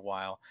shot for a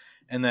while.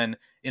 And then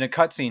in a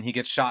cutscene, he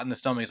gets shot in the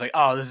stomach. He's like,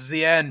 "Oh, this is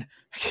the end.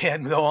 I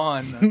can't go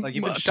on." It's like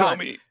you've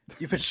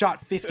been shot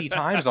 50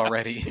 times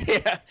already.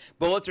 Yeah,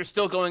 bullets are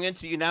still going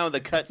into you now in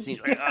the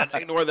cutscenes. Like,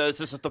 ignore those.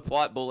 This is the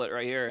plot bullet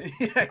right here.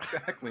 Yeah,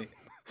 exactly.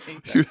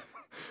 Hate that.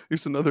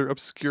 Here's another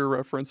obscure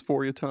reference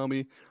for you,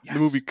 Tommy. Yes. The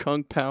movie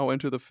Kung Pao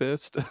Enter the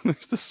Fist.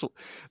 There's this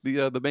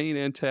the main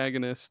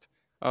antagonist.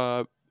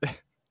 You'll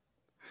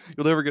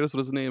never guess what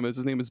his name is.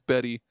 His name is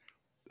Betty.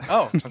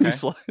 Oh, okay.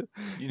 He's like,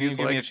 You he's didn't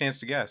give me a like- chance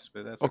to guess,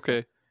 but that's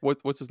okay.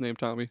 What's his name,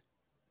 Tommy?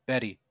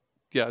 Betty.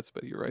 Yeah, it's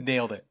Betty. You're right.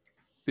 Nailed it.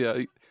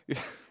 Yeah,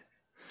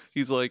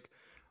 he's like,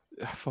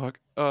 fuck.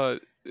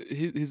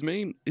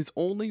 His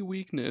only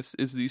weakness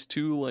is these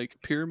two like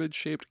pyramid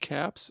shaped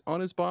caps on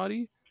his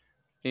body,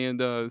 and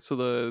so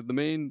the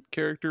main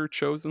character,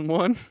 chosen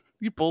one,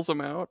 he pulls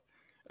them out,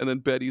 and then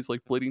Betty's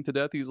like bleeding to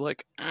death. He's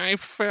like, I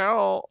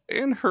fell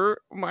and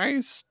hurt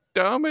my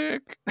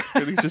stomach,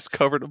 and he's just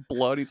covered in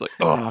blood. He's like,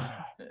 oh,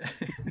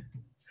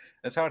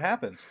 That's how it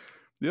happens.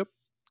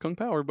 Kung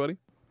Pao, buddy.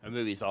 That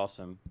movie's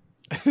awesome.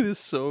 It is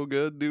so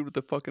good, dude, with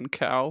the fucking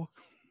cow.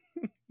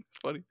 It's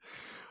funny.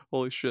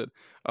 Holy shit.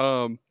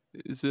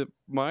 Is it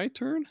my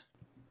turn?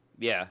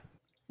 Yeah.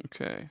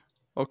 Okay.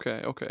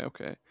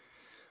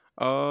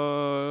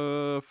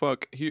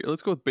 Fuck. Here,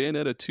 let's go with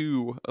Bayonetta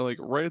 2. Like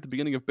right at the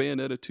beginning of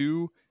Bayonetta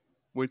 2,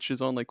 which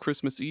is on like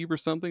Christmas Eve or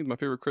something. My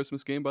favorite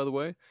Christmas game, by the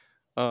way.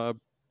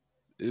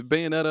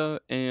 Bayonetta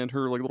and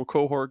her like little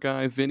cohort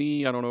guy,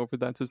 Vinny. I don't know if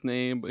that's his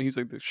name, but he's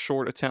like the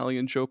short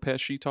Italian Joe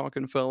Pesci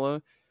talking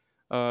fella.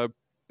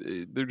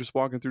 They're just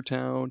walking through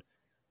town,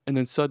 and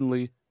then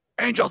suddenly,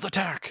 angels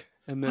attack,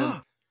 and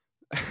then,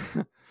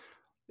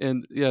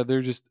 and yeah,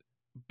 they're just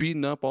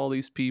beating up all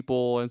these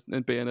people, and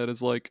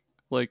Bayonetta's like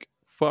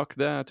fuck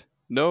that,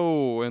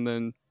 no, and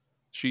then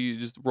she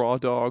just raw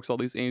dogs all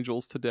these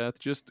angels to death,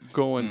 just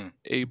going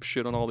ape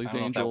shit on all these I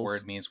don't know if that angels.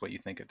 word means what you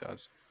think it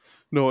does.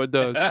 No, it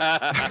does.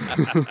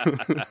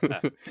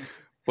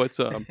 But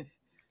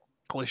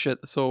holy shit.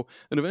 So,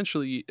 and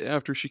eventually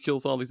after she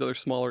kills all these other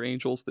smaller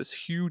angels, this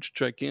huge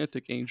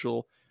gigantic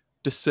angel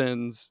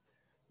descends,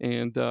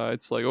 and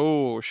it's like,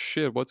 oh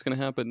shit, what's gonna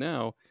happen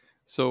now?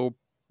 So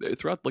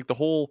throughout like the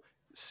whole,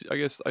 I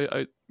guess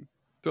I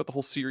throughout the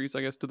whole series,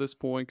 I guess to this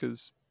point,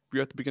 because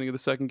you're at the beginning of the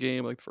second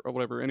game, like or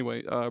whatever,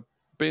 anyway,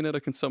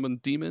 Bayonetta can summon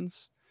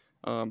demons,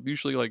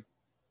 usually like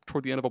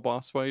toward the end of a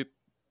boss fight.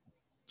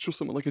 She'll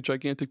summon like a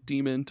gigantic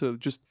demon to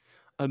just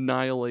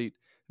annihilate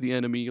the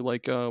enemy.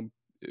 Like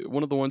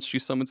one of the ones she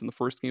summons in the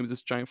first game is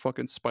this giant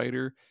fucking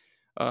spider.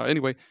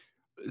 Anyway,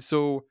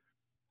 so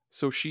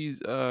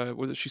she's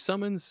she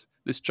summons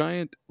this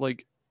giant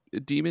like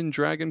demon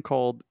dragon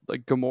called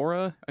like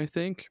Gamora, I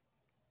think,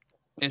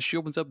 and she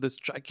opens up this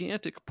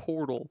gigantic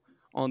portal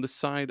on the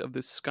side of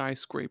this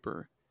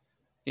skyscraper,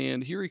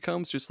 and here he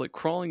comes, just like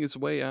crawling his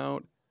way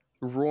out,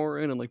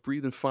 roaring and like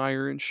breathing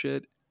fire and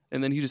shit.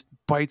 And then he just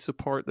bites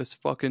apart this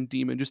fucking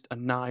demon, just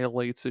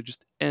annihilates it,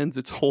 just ends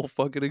its whole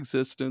fucking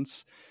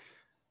existence.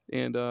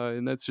 And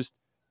that's just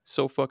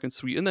so fucking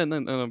sweet. And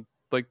then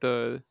like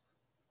the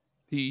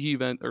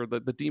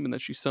demon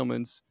that she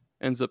summons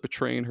ends up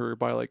betraying her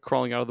by like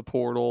crawling out of the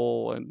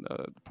portal, and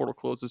the portal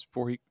closes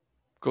before he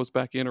goes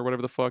back in or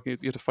whatever the fuck. You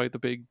have to fight the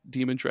big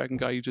demon dragon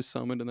guy you just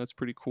summoned, and that's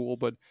pretty cool.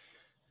 But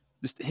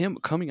just him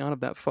coming out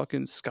of that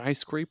fucking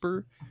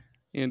skyscraper,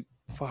 and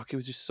fuck, it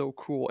was just so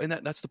cool. And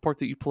that's the part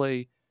that you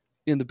play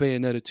in the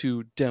Bayonetta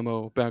 2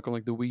 demo back on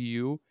like the Wii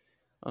U,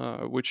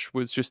 which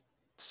was just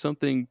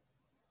something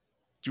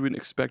you wouldn't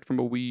expect from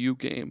a Wii U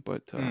game.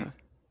 But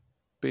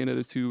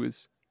Bayonetta 2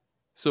 is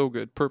so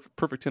good.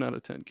 Perfect 10 out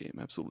of 10 game.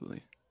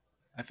 Absolutely.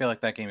 I feel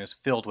like that game is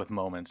filled with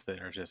moments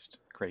that are just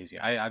crazy.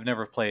 I've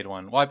never played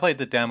one. Well, I played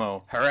the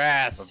demo of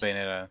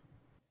Bayonetta.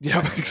 Yeah,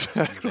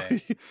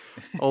 exactly.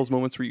 All those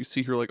moments where you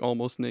see her like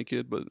almost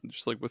naked, but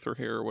just like with her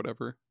hair or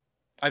whatever.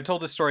 I've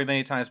told this story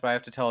many times, but I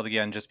have to tell it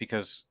again just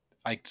because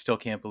I still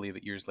can't believe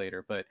it years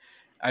later. But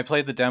I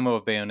played the demo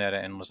of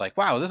Bayonetta and was like,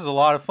 wow, this is a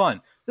lot of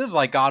fun. This is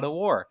like God of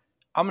War.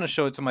 I'm going to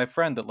show it to my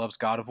friend that loves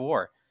God of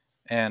War.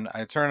 And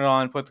I turn it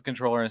on, put the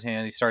controller in his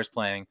hand, he starts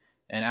playing.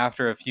 And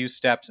after a few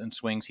steps and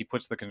swings, he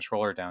puts the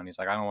controller down. He's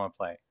like, I don't want to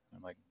play.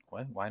 I'm like,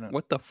 what? Why not?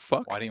 What the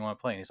fuck? Why do you want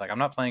to play? And he's like, I'm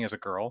not playing as a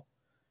girl.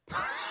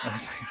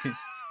 I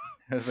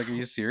was like, are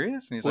you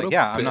serious? And he's like,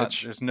 yeah, I'm not.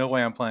 There's no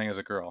way I'm playing as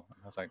a girl.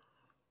 I was like,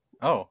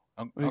 oh,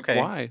 okay.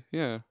 Why?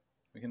 Yeah.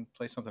 We can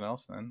play something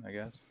else then, I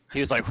guess.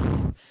 He was like,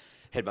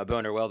 hit my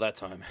boner well that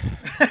time.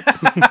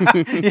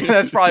 Yeah,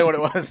 that's probably what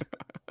it was.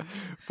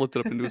 Flipped it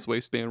up into his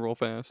waistband real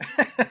fast.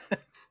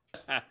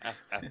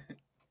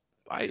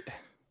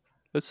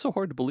 That's so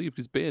hard to believe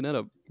because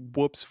Bayonetta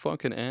whoops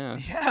fucking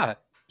ass. Yeah.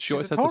 She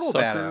always has a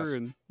sucker badass.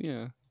 And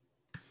yeah.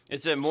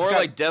 Is it more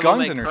like Devil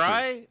May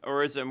Cry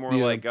or is it more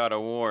like God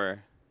of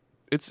War?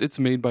 It's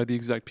made by the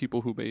exact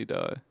people who made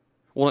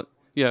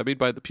made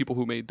by the people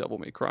who made Devil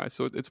May Cry,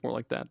 so it's more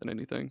like that than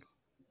anything.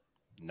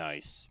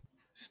 Nice.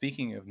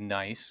 Speaking of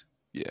nice,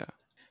 yeah,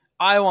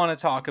 I want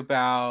to talk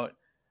about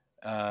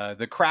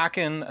the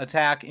Kraken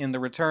attack in the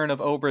Return of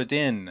Obra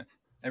Dinn.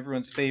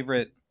 Everyone's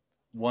favorite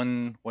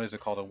what is it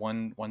called? A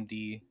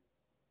 1D?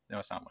 No,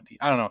 it's not 1D.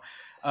 I don't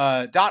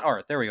know. Dot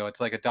art. There we go. It's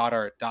like a dot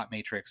art, dot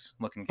matrix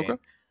looking game.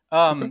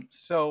 Okay.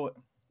 So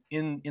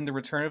in the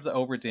Return of the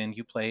Obra Dinn,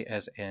 you play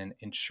as an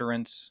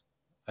insurance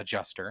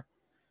adjuster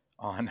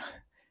on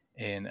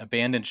an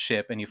abandoned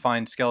ship, and you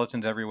find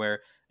skeletons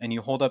everywhere, and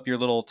you hold up your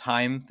little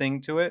time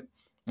thing to it,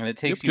 and it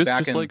takes you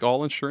back. Just like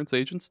all insurance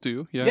agents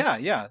do. Yeah.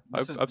 Yeah.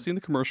 I've seen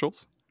the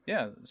commercials.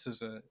 Yeah, this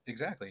is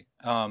exactly.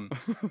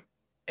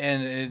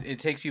 And it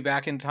takes you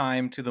back in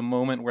time to the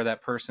moment where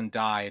that person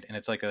died, and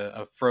it's like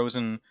a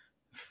frozen.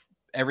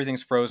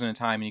 Everything's frozen in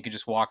time, and you can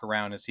just walk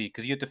around and see,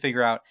 because you have to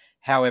figure out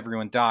how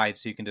everyone died,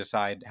 so you can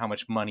decide how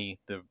much money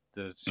the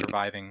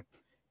surviving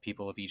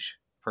people of each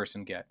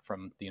person get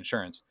from the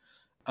insurance.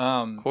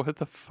 What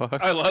the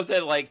fuck? I love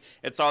that. Like,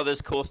 it's all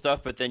this cool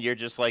stuff, but then you're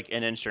just like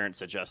an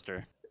insurance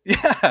adjuster.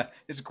 Yeah,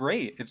 it's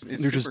great. It's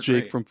you're just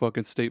Jake from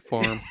fucking State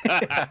Farm.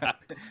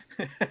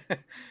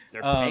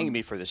 They're paying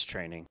me for this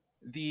training.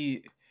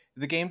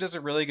 The game does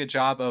a really good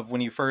job of,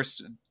 when you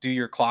first do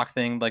your clock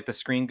thing, like the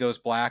screen goes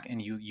black and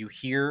you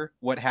hear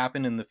what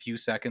happened in the few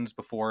seconds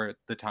before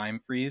the time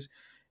freeze.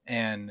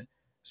 And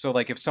so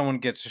like if someone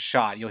gets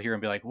shot, you'll hear him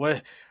be like,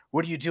 what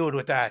are you doing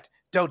with that?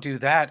 Don't do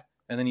that.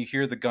 And then you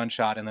hear the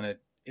gunshot, and then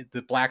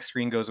the black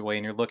screen goes away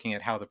and you're looking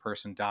at how the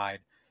person died.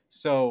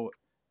 So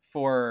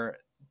before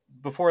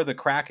the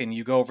Kraken,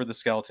 you go over the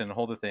skeleton and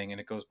hold the thing, and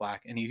it goes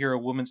black, and you hear a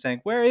woman saying,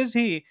 where is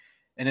he?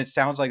 And it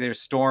sounds like there's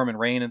storm and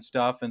rain and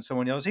stuff, and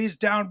someone yells, he's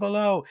down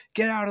below,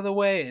 get out of the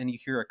way. And you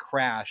hear a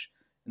crash,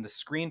 and the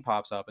screen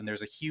pops up, and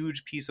there's a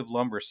huge piece of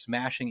lumber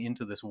smashing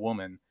into this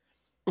woman.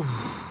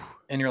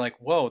 And you're like,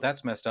 whoa,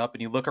 that's messed up.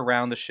 And you look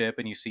around the ship,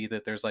 and you see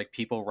that there's like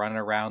people running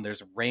around,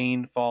 there's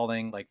rain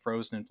falling, like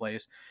frozen in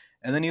place.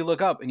 And then you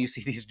look up and you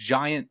see these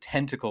giant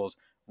tentacles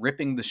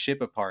ripping the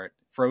ship apart,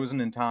 frozen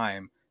in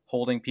time,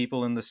 holding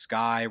people in the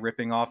sky,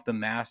 ripping off the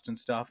mast and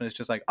stuff. And it's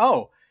just like,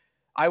 oh,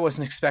 I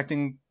wasn't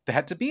expecting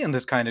that to be in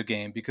this kind of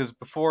game, because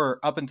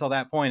up until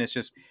that point, it's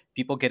just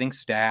people getting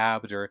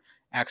stabbed or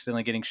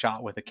accidentally getting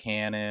shot with a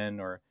cannon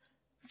or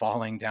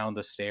falling down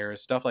the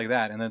stairs, stuff like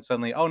that. And then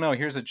suddenly, oh no,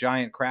 here's a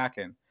giant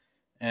Kraken.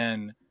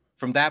 And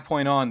from that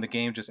point on, the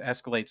game just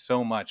escalates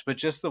so much. But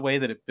just the way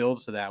that it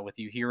builds to that, with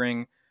you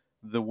hearing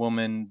the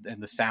woman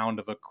and the sound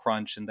of a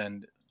crunch, and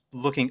then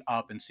looking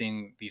up and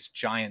seeing these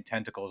giant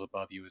tentacles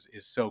above you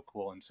is so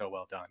cool and so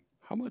well done.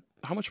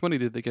 How much money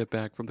did they get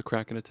back from the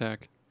Kraken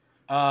attack?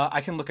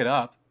 I can look it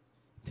up.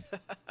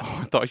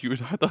 I thought you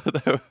have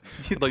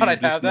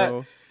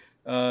that?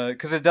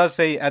 Because it does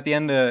say at the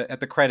end, at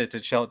the credits,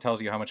 it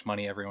tells you how much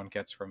money everyone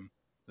gets from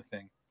the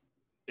thing.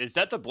 Is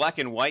that the black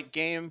and white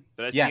game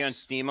that I see on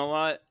Steam a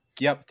lot?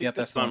 Yep,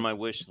 that's on my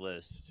wish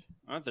list.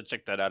 I'll have to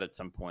check that out at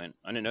some point.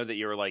 I didn't know that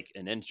you were like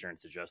an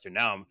insurance adjuster.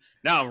 Now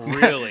I'm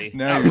really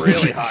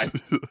high.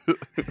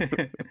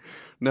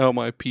 Now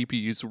my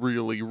pee-pee is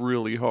really,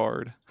 really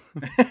hard.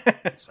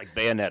 It's like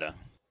Bayonetta.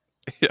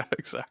 Yeah,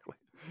 exactly.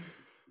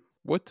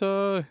 What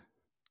do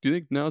you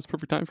think now is the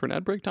perfect time for an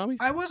ad break, Tommy?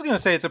 I was going to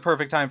say it's a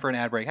perfect time for an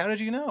ad break. How did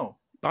you know?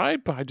 I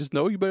just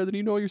know you better than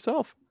you know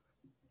yourself.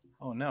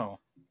 Oh, no.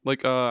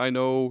 Like, I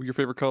know your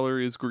favorite color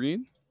is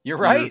green. You're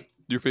right.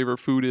 Your favorite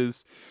food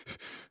is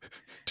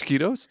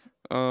taquitos.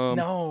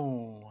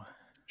 No.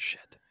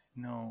 Shit.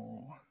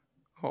 No.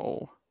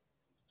 Oh.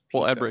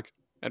 Well, Pizza.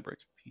 Edbrick.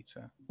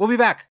 Pizza. We'll be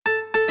back.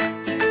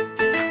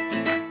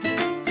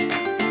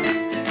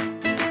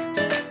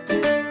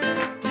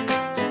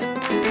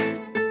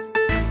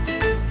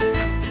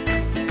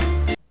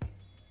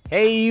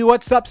 Hey,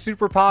 what's up,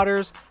 Super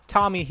Potters?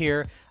 Tommy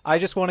here. I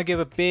just want to give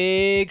a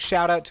big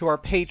shout out to our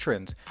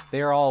patrons.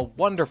 They are all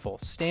wonderful,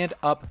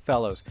 stand-up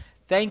fellows.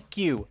 Thank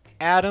you,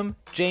 Adam,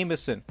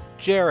 Jameson,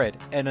 Jared,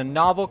 and a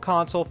novel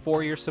console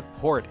for your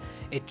support.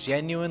 It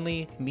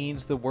genuinely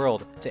means the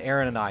world to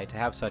Aaron and I to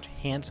have such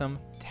handsome,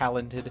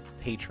 talented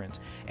patrons.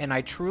 And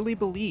I truly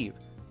believe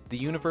the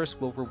universe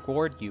will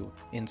reward you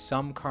in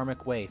some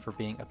karmic way for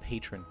being a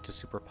patron to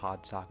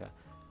SuperPod Saga.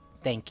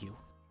 Thank you.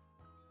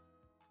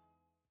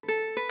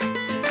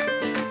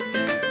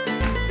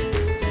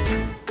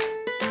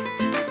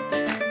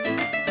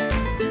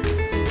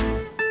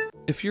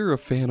 If you're a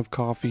fan of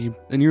coffee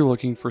and you're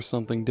looking for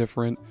something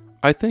different,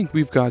 I think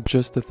we've got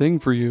just the thing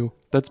for you.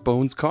 That's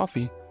Bones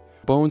Coffee.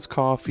 Bones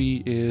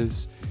Coffee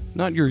is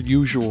not your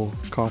usual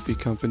coffee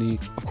company.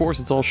 Of course,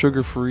 it's all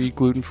sugar-free,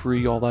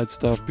 gluten-free, all that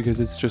stuff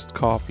because it's just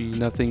coffee,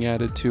 nothing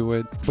added to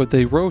it. But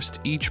they roast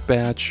each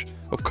batch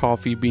of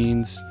coffee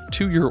beans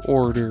to your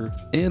order,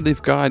 and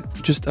they've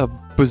got just a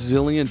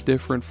bazillion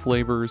different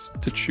flavors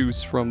to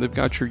choose from. They've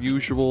got your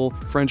usual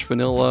French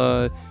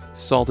vanilla,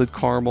 salted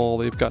caramel,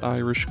 they've got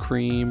Irish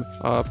cream,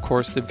 of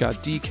course they've got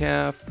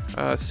decaf,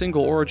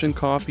 single origin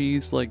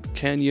coffees like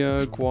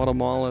Kenya,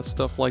 Guatemala,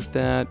 stuff like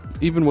that,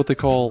 even what they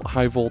call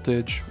high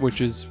voltage,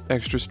 which is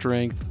extra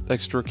strength,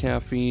 extra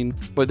caffeine,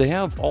 but they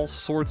have all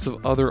sorts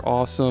of other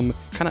awesome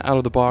kind of out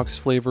of the box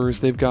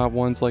flavors. They've got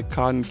ones like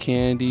cotton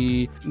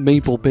candy,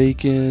 maple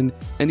bacon,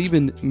 and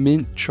even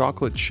mint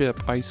chocolate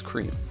chip ice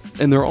cream.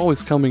 And they're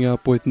always coming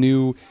up with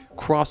new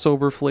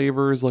crossover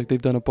flavors, like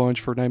they've done a bunch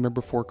for Nightmare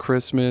Before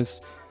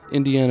Christmas,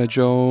 Indiana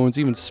Jones,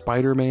 even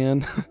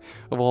Spider-Man,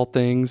 of all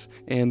things.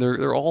 And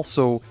they're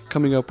also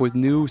coming up with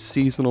new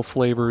seasonal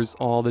flavors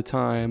all the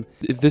time.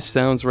 If this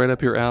sounds right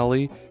up your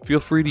alley, feel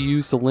free to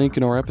use the link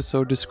in our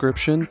episode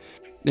description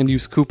and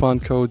use coupon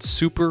code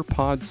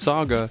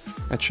SUPERPODSAGA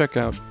at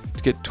checkout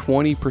to get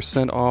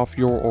 20% off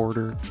your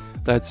order.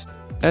 That's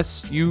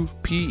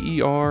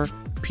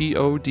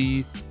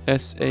SUPERPODSAGA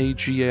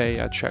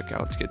at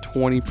checkout to get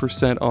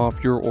 20%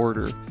 off your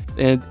order.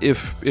 And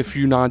if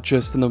you're not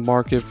just in the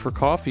market for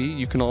coffee,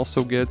 you can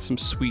also get some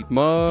sweet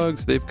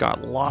mugs. They've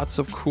got lots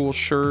of cool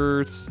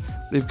shirts.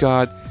 They've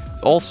got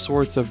all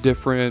sorts of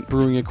different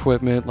brewing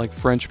equipment like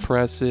French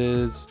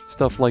presses,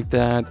 stuff like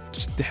that.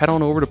 Just head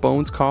on over to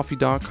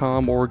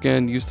bonescoffee.com, or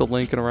again, use the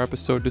link in our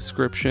episode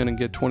description and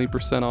get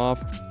 20%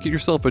 off. Get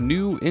yourself a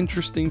new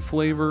interesting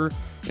flavor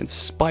and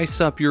spice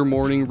up your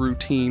morning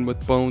routine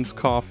with Bones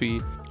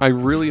Coffee. I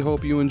really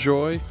hope you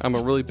enjoy. I'm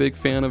a really big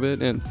fan of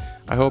it, and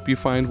I hope you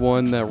find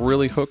one that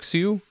really hooks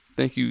you.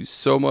 Thank you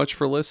so much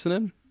for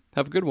listening.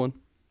 Have a good one.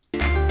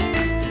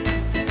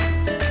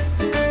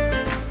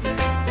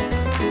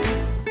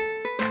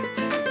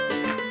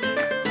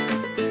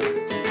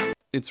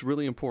 It's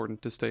really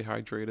important to stay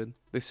hydrated.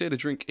 They say to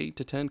drink 8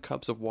 to 10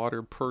 cups of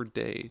water per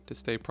day to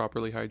stay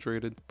properly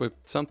hydrated, but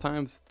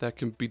sometimes that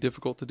can be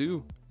difficult to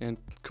do and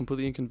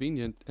completely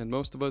inconvenient, and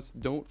most of us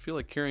don't feel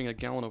like carrying a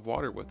gallon of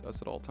water with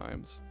us at all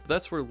times. But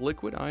that's where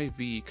Liquid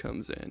IV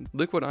comes in.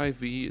 Liquid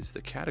IV is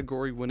the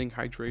category-winning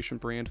hydration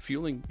brand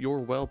fueling your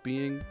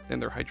well-being,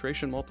 and their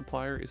hydration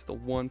multiplier is the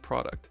one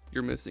product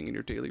you're missing in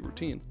your daily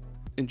routine.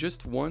 In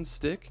just one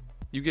stick,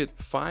 you get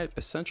 5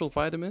 essential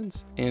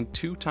vitamins and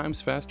 2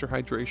 times faster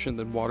hydration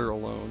than water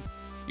alone.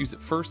 Use it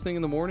first thing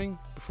in the morning,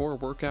 before a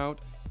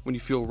workout, when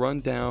you feel run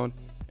down,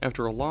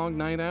 after a long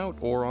night out,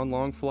 or on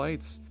long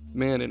flights.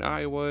 Man, in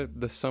Iowa,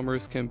 the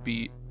summers can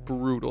be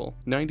brutal.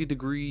 90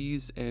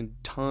 degrees and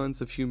tons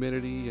of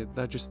humidity, and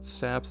that just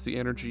saps the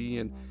energy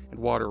and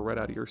water right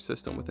out of your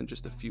system within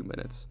just a few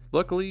minutes.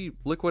 Luckily,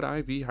 Liquid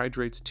IV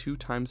hydrates 2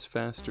 times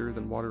faster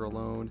than water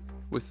alone,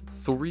 with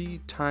 3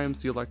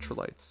 times the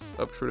electrolytes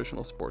of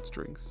traditional sports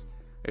drinks.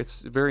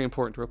 It's very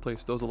important to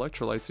replace those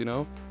electrolytes, you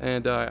know?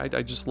 And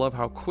I just love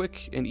how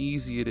quick and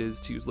easy it is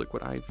to use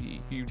Liquid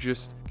IV. You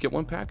just get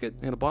one packet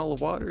and a bottle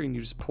of water, and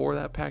you just pour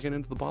that packet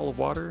into the bottle of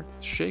water,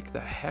 shake the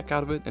heck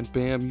out of it, and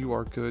bam, you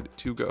are good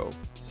to go.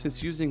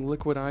 Since using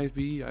Liquid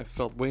IV, I've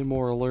felt way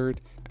more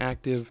alert,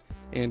 active,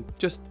 and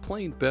just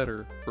plain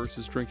better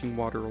versus drinking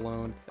water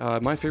alone.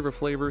 My favorite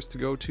flavors to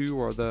go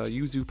to are the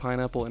Yuzu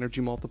Pineapple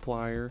Energy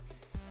Multiplier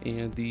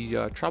and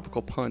the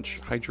Tropical Punch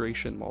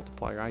Hydration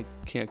Multiplier. I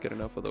can't get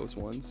enough of those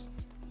ones.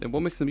 And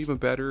what makes them even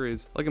better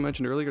is, like I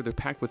mentioned earlier, they're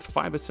packed with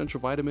 5 essential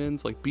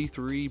vitamins like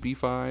B3,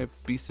 B5,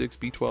 B6,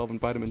 B12, and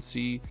vitamin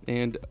C.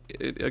 And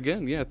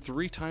again,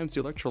 3 times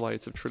the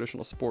electrolytes of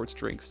traditional sports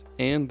drinks.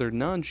 And they're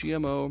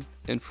non-GMO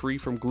and free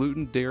from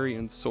gluten, dairy,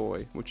 and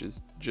soy, which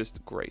is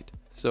just great.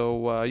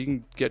 So you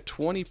can get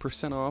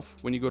 20% off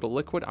when you go to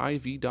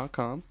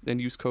liquidiv.com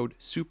and use code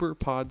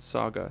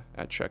SUPERPODSAGA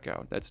at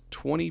checkout. That's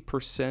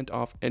 20%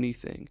 off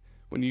anything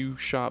when you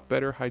shop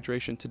Better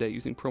Hydration today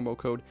using promo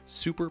code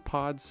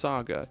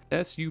SUPERPODSAGA,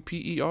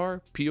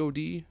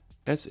 SUPERPODSAGA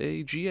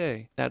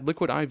SAGA at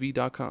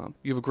liquidiv.com.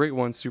 You have a great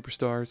one,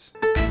 superstars.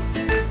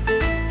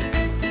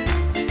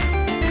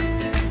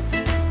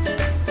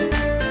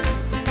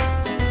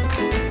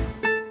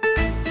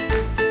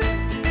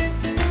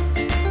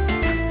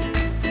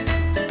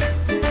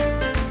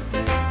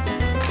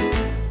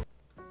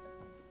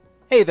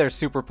 Hey there,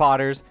 Super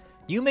Podders.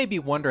 You may be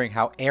wondering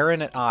how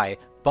Aaron and I,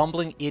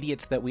 bumbling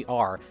idiots that we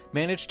are,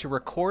 managed to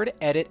record,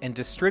 edit, and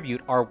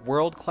distribute our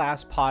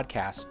world-class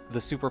podcast, The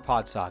Super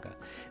Pod Saga.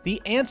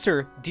 The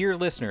answer, dear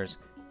listeners,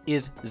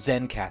 is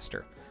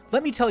Zencastr.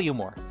 Let me tell you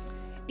more.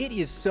 It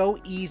is so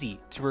easy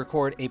to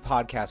record a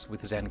podcast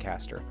with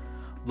Zencastr.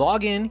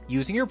 Log in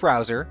using your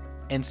browser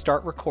and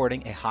start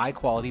recording a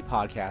high-quality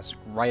podcast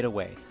right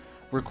away.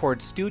 Record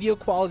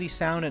studio-quality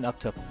sound and up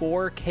to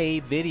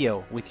 4K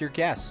video with your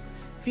guests.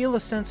 Feel a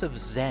sense of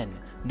zen,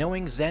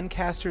 knowing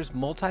Zencastr's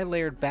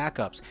multi-layered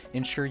backups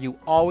ensure you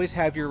always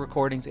have your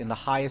recordings in the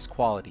highest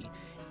quality,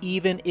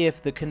 even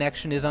if the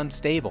connection is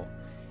unstable.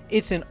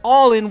 It's an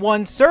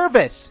all-in-one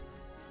service!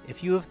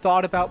 If you have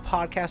thought about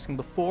podcasting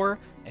before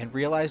and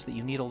realized that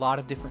you need a lot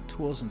of different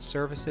tools and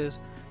services,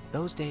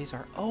 those days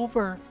are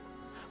over.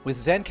 With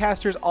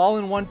Zencastr's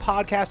all-in-one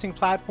podcasting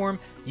platform,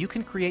 you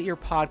can create your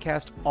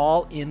podcast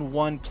all in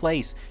one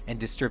place and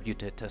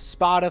distribute it to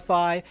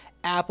Spotify,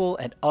 Apple,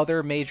 and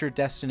other major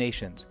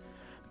destinations.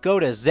 Go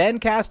to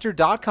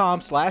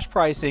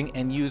zencastr.com/pricing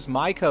and use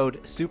my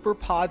code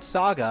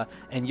SUPERPODSAGA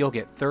and you'll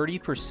get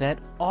 30%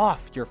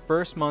 off your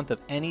first month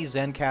of any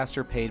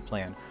Zencastr paid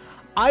plan.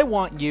 I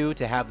want you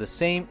to have the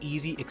same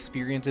easy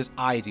experiences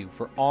I do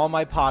for all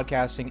my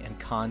podcasting and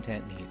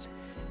content needs.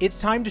 It's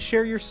time to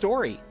share your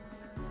story.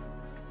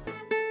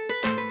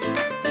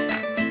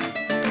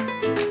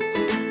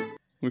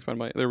 Let me find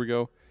my. There we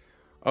go.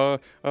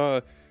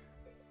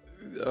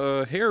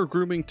 Hair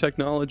grooming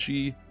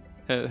technology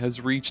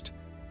has reached.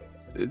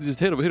 It just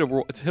hit a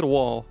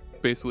wall.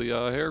 Basically,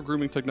 hair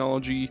grooming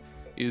technology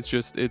is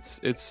just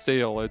it's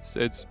stale.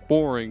 It's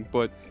boring.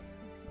 But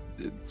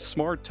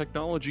smart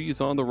technology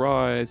is on the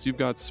rise. You've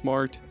got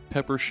smart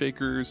pepper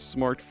shakers,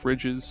 smart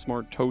fridges,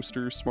 smart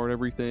toasters, smart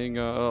everything.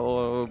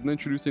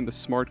 Introducing the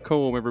smart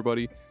comb,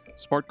 everybody.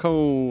 Smart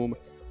comb.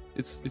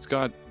 It's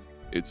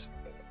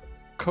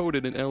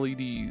coated in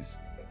LEDs,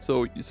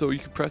 so you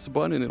can press a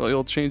button and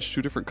it'll change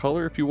to a different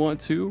color if you want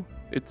to.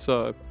 It's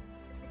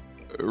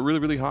really,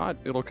 really hot.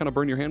 It'll kind of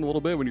burn your hand a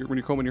little bit when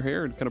you're combing your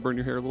hair, and kind of burn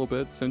your hair a little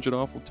bit, singe it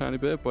off a tiny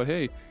bit. But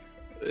hey,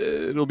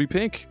 it'll be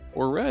pink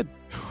or red.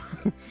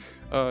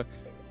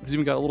 It's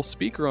even got a little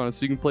speaker on it,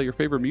 so you can play your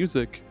favorite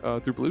music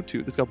through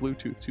Bluetooth. It's got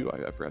Bluetooth too.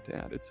 I forgot to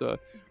add. It's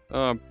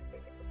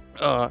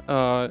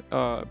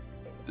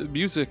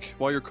music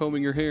while you're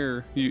combing your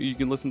hair. You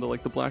can listen to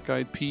like the Black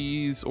Eyed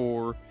Peas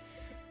or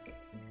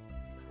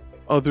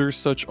other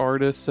such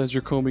artists as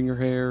you're combing your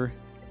hair.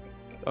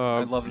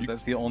 I love that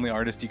that's the only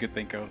artist you could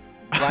think of.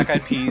 Black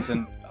Eyed Peas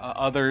and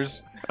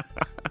others.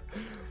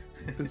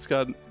 It's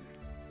got an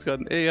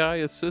AI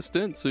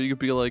assistant, so you could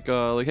be like,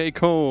 hey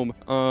comb,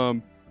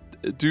 file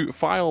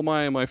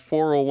my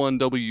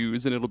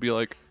 401Ws, and it'll be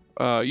like,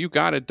 you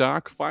got it,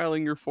 doc,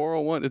 filing your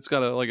 401. It's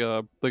got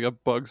a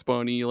Bugs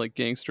Bunny like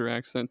gangster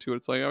accent to it.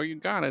 It's like, oh, you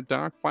got it,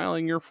 doc,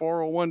 filing your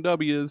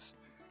 401Ws.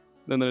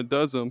 And then it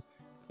does them,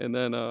 and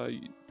then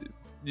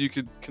you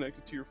could connect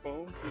it to your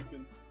phone, so you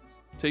can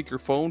take your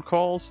phone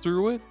calls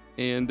through it,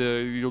 and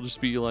you'll just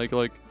be like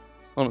on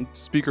a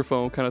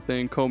speakerphone kind of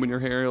thing, combing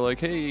your hair, like,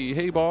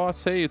 hey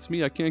boss, hey, it's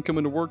me, I can't come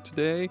into work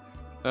today.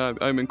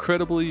 I'm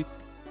incredibly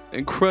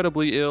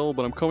ill,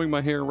 but I'm combing my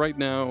hair right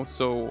now,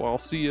 so I'll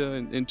see you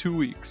in 2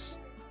 weeks.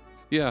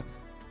 Yeah,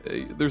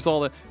 there's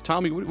all that.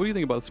 Tommy, what do you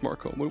think about the smart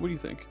comb? What do you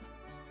think?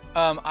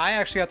 I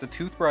actually got the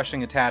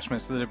toothbrushing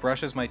attachment so that it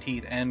brushes my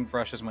teeth and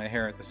brushes my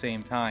hair at the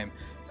same time.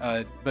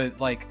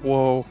 But like,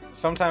 whoa!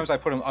 Sometimes I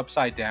put them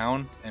upside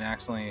down and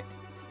accidentally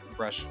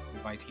brush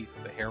my teeth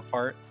with the hair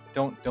part.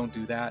 Don't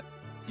do that.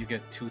 You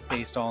get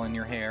toothpaste all in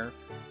your hair.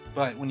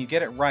 But when you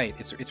get it right,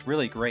 it's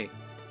really great.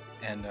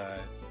 And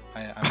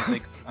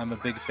I'm a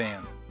big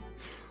fan.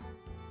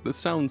 That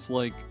sounds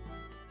like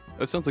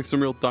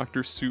some real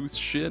Dr. Seuss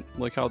shit.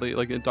 Like how they,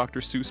 like in Dr.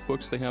 Seuss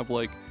books, they have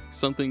like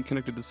something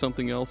connected to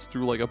something else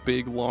through like a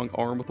big long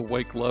arm with a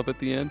white glove at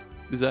the end.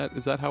 Is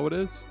that how it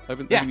is? I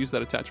haven't used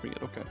that attachment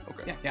yet.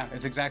 Okay. Yeah,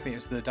 it's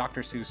the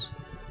Dr. Seuss,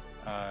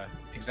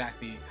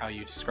 exactly how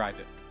you described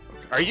it.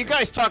 Okay. Are you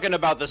guys talking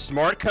about the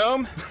smart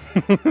comb?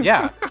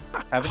 Yeah.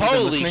 Haven't you been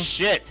Holy listening?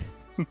 shit!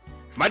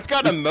 Mine's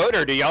got a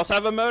motor. Do y'all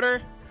have a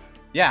motor?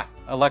 Yeah,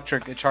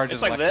 electric. It charges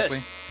It's like electrically.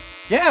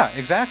 this. Yeah,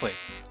 exactly.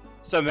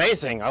 It's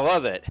amazing. I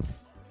love it.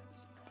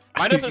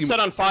 Mine doesn't set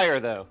on fire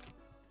though.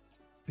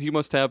 You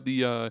must have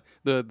the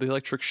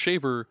electric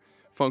shaver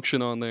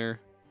function on there.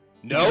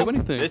 No,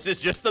 this is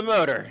just the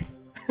motor.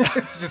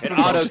 It's just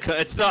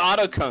It's the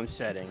auto comb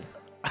setting.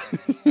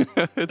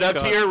 Hook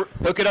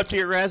it up to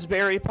your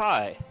Raspberry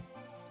Pi.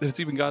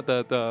 It's even got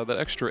that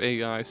extra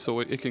AI,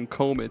 so it can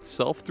comb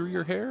itself through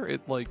your hair.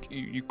 It like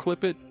you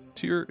clip it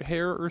to your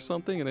hair or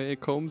something, and it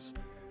combs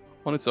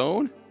on its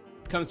own.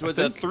 Comes with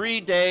a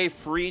 3-day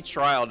free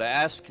trial to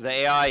ask the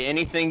AI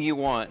anything you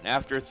want.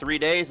 After 3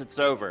 days, it's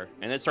over,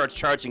 and it starts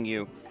charging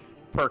you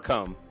per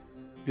comb.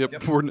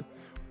 Yep.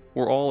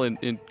 We're all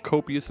in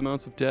copious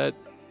amounts of debt.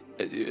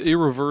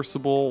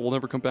 Irreversible. We'll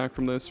never come back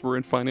from this. We're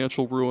in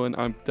financial ruin.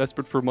 I'm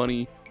desperate for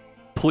money.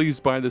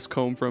 Please buy this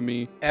comb from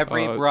me.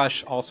 Every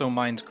brush also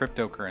mines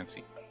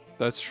cryptocurrency.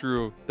 That's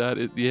true.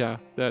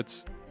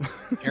 That's...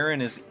 Aaron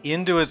is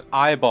into his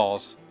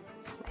eyeballs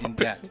in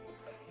debt.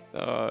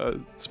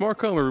 Smart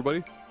comb,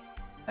 everybody.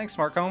 Thanks,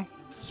 Smartcomb.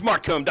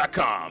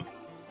 Smartcomb.com.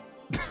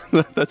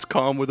 That's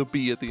calm with a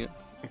B at the end.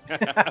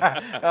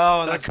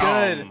 Oh, that's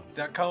good.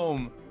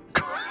 .com.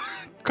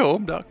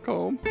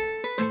 Comb.com.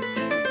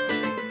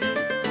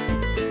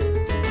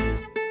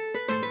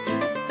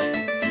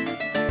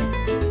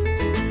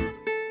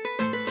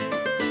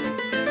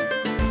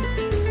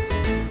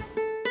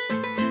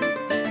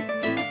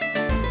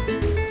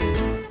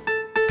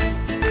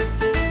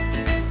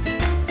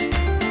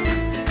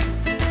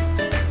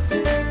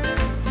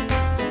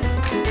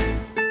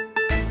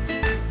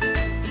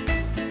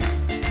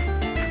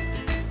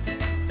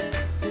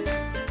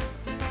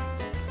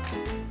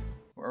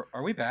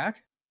 Are we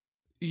back?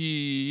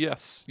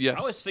 Yes. I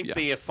always think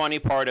the fun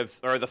part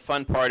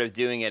of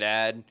doing an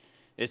ad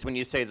is when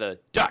you say the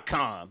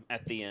 .com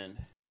at the end.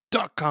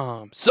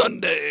 .com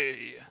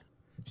Sunday.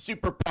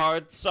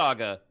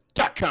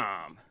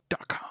 SuperPodSaga.com.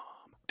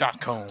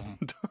 .com.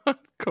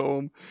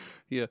 .com.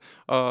 Yeah.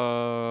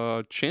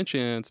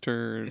 Chan's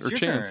turn. It's or your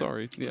Chan, turn.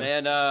 sorry. Yeah.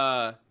 And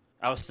I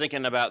was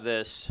thinking about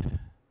this,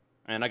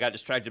 and I got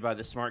distracted by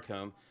the smart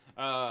comb.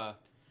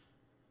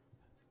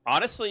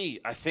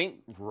 Honestly, I think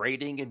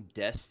Raiding and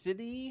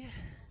Destiny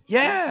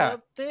is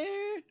up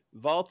there.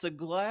 Vault of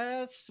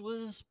Glass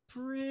was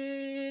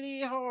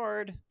pretty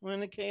hard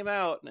when it came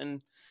out,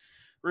 and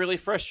really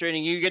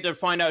frustrating. You get to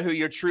find out who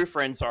your true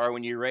friends are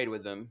when you raid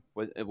with them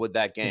with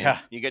that game. Yeah.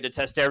 You get to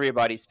test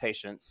everybody's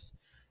patience.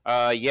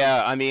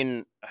 I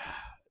mean,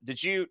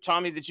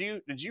 Tommy, did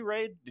you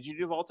raid? Did you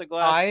do Vault of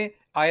Glass?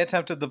 I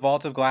attempted the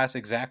Vault of Glass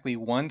exactly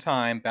one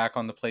time back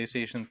on the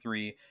PlayStation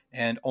 3,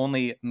 and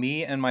only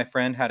me and my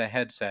friend had a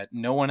headset.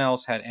 No one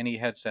else had any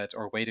headsets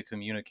or way to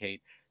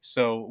communicate.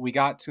 So we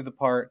got to the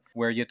part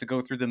where you have to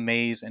go through the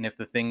maze, and if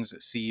the things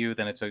see you,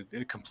 then it's a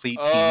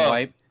complete team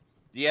wipe.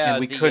 Yeah, and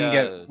we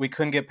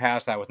couldn't get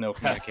past that with no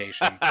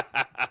communication.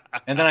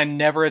 And then I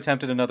never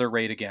attempted another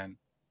raid again.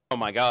 Oh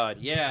my god,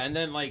 yeah. And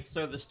then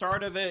so the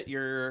start of it,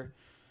 you're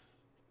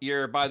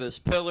by those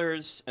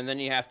pillars, and then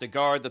you have to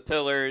guard the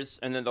pillars,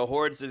 and then the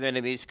hordes of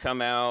enemies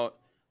come out,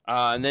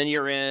 and then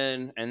you're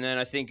in, and then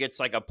I think it's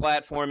like a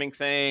platforming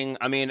thing.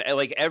 I mean,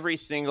 like every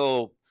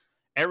single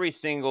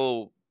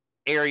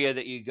area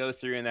that you go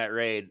through in that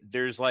raid,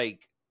 there's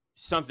like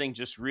something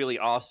just really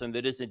awesome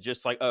that isn't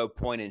just like, oh,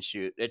 point and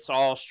shoot. It's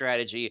all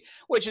strategy,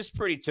 which is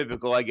pretty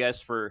typical, I guess,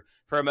 for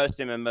most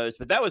MMOs.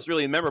 But that was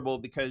really memorable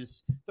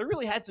because there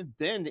really hasn't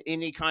been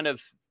any kind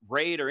of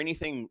raid or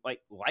anything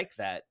like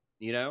that.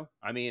 You know,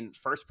 I mean,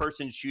 first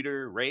person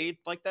shooter raid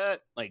like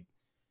that, like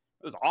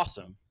it was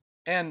awesome.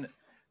 And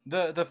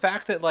the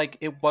fact that like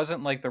it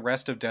wasn't like the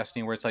rest of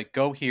Destiny where it's like,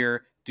 go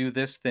here, do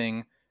this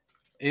thing.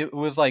 It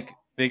was like,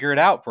 figure it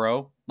out,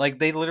 bro. Like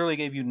they literally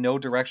gave you no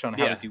direction on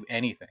how to do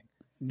anything.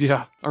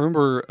 Yeah, I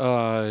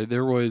remember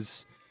there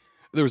was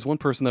one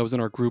person that was in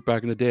our group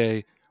back in the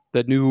day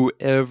that knew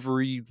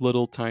every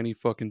little tiny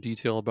fucking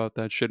detail about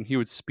that shit, and he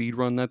would speed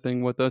run that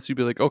thing with us. He'd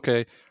be like,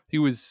 okay,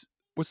 what's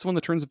the one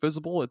that turns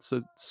invisible? It's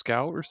a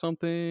scout or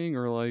something,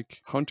 or like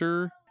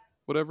hunter,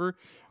 whatever.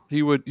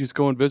 He would just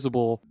go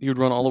invisible. He would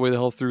run all the way the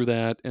hell through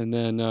that, and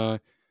then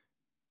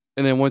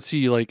once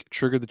he like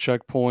triggered the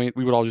checkpoint,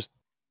 we would all just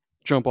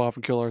jump off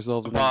and kill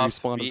ourselves and then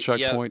respawn to the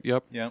checkpoint.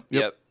 Yep. I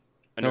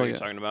know what you're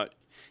talking about.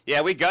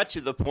 Yeah, we got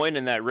to the point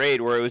in that raid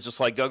where it was just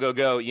like go go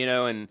go, you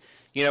know, and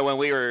you know when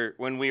we were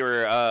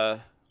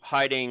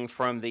hiding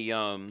from the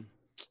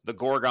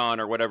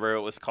Gorgon or whatever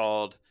it was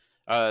called.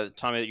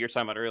 Tommy, you're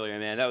talking about earlier,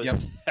 man. That was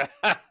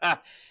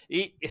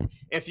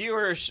if you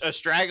were a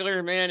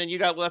straggler, man, and you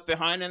got left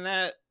behind in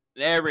that,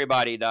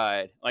 everybody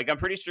died. Like I'm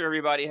pretty sure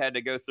everybody had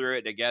to go through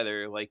it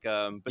together. Like,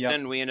 but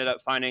then we ended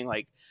up finding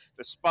like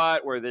the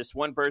spot where this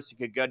one person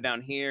could go down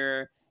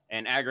here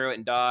and aggro it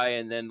and die,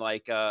 and then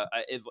like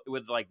it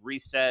would like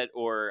reset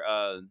or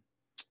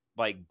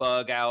like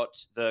bug out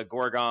the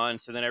Gorgon,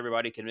 so then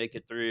everybody can make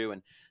it through.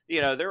 And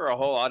you know there were a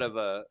whole lot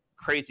of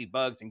crazy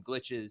bugs and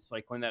glitches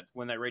like when that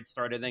raid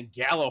started. Then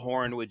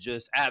Gallahorn would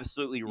just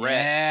absolutely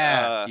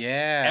wreck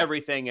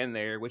everything in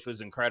there, which was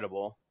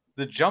incredible.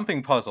 The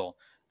jumping puzzle,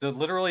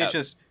 literally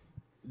just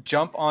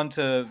jump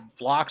onto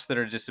blocks that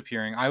are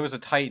disappearing. I was a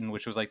Titan,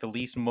 which was like the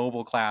least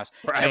mobile class.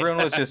 Right. Everyone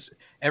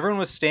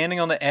was standing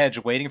on the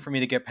edge waiting for me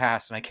to get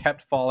past, and I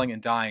kept falling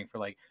and dying for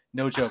like,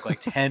 no joke, like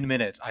 10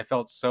 minutes. I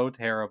felt so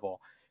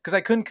terrible because I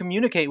couldn't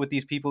communicate with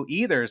these people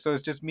either. So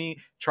it's just me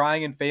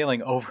trying and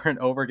failing over and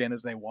over again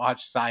as they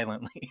watch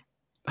silently.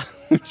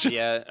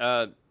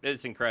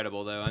 It's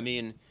incredible though. I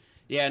mean,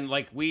 yeah, and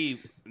like me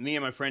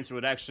and my friends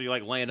would actually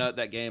like land up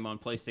that game on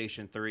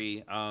PlayStation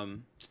 3.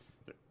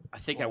 I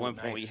think at one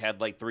point we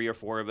had like 3 or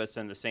 4 of us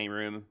in the same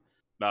room.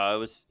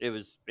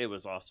 It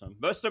was awesome.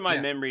 Most of my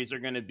memories are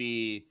going to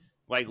be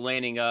like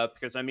laning up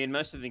because I mean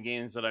most of the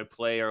games that I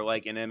play are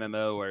like an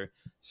MMO or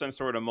some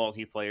sort of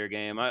multiplayer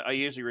game. I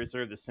usually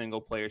reserve the single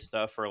player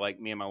stuff for like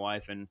me and my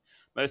wife, and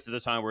most of the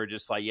time we're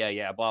just like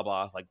yeah blah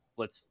blah, like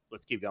let's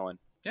keep going.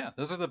 Yeah,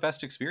 those are the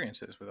best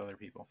experiences with other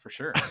people for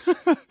sure.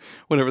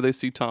 Whenever they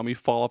see Tommy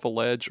fall off a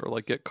ledge or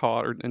like get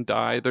caught and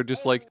die, they're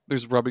just like they're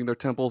just rubbing their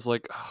temples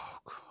like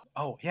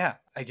oh yeah,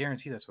 I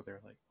guarantee that's what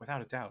they're like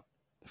without a doubt.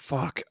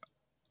 Fuck,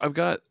 I've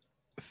got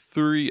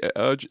 3.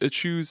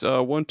 Choose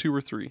 1, 2,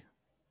 or 3.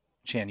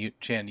 Chan, you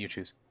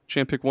choose.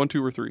 Chan, pick 1,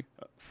 2, or 3.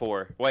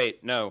 4.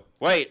 Wait, no.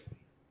 Wait.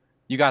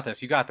 You got this.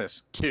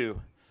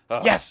 2.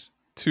 Yes.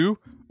 2?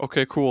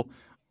 Okay, cool.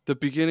 The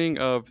beginning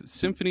of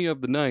Symphony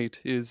of the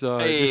Night is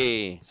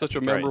just such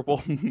a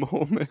memorable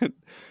moment.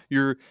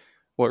 You're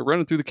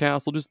running through the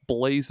castle, just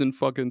blazing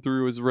fucking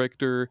through as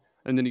Richter,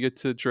 and then you get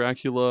to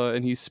Dracula,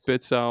 and he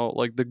spits out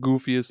like the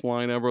goofiest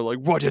line ever, like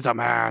 "What is a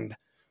man?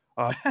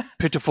 A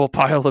pitiful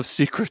pile of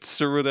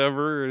secrets," or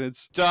whatever. And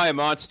it's die,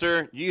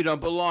 monster! You don't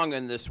belong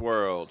in this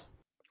world.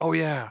 Oh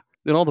yeah.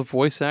 Then all the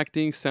voice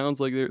acting sounds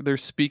like they're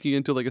speaking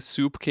into like a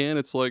soup can.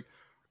 It's like,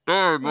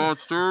 "Die,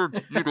 monster!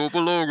 You don't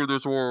belong in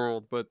this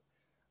world." But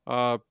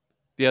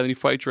then you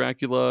fight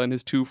Dracula in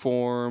his 2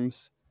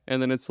 forms,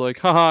 and then it's like,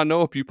 haha,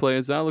 nope, you play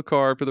as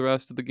Alucard for the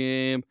rest of the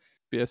game.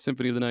 But yeah,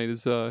 Symphony of the Night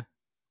is a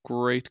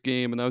great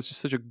game, and that was just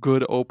such a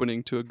good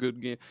opening to a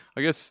good game.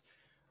 I guess,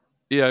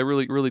 yeah, I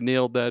really, really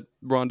nailed that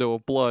Rondo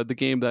of Blood. The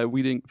game that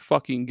we didn't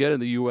fucking get in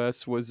the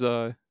US was,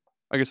 I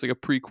guess, like a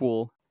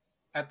prequel.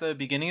 At the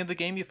beginning of the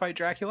game, you fight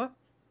Dracula?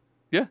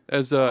 Yeah,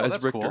 as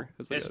Richter. Cool.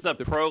 It's the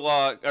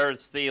prologue, or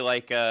it's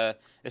the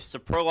it's the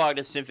prologue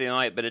to Symphony of the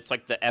Night, but it's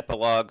like the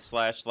epilogue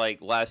 /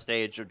 like last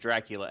stage of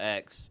Dracula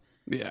X.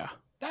 Yeah,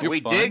 we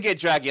did get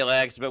Dracula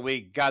X, but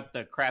we got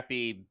the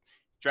crappy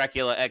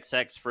Dracula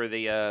XX for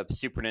the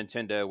Super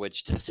Nintendo,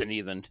 which doesn't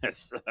even.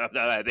 It's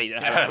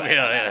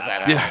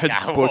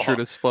butchered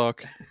as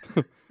fuck.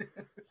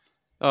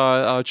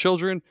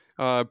 Children,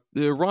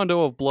 the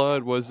Rondo of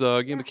Blood was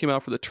a game that came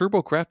out for the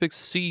TurboGrafx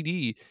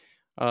CD.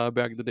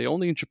 Back in the day,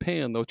 only in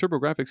Japan though.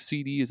 TurboGrafx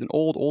CD is an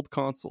old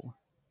console.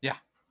 Yeah.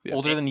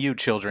 Older than you,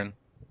 children.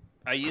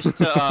 I used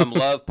to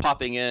love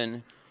popping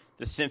in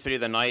the Symphony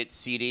of the Night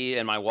CD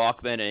in my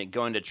Walkman and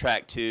going to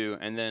track 2,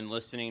 and then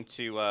listening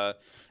to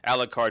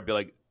Alucard be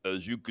like,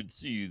 "As you can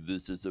see,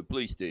 this is a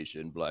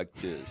PlayStation black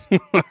disc.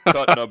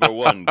 Cut number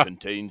 1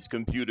 contains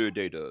computer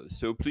data,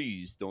 so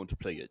please don't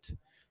play it.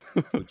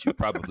 But you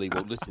probably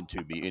won't listen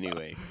to me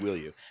anyway, will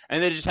you?"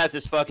 And then it just has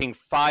this fucking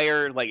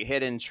fire like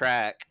hidden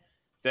track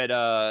that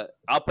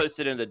I'll post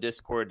it in the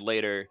Discord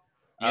later.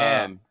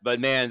 Yeah. But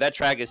man, that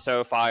track is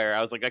so fire.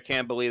 I was like, I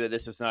can't believe that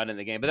this is not in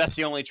the game. But that's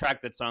the only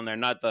track that's on there,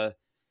 not the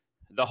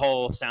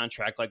whole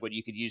soundtrack like what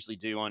you could usually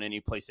do on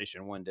any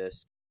PlayStation 1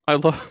 disc. I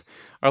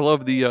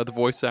love the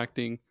voice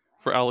acting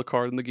for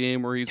Alucard in the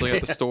game where he's like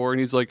at the store and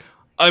he's like,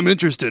 "I'm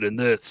interested in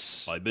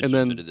this." I'm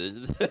interested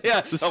in this.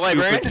 Yeah, the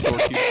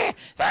librarian.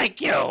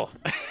 Thank you.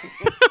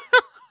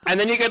 And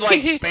then you could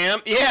like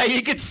spam. Yeah,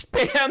 you could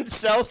spam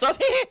sell stuff.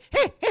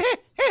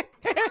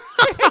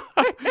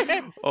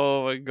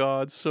 Oh my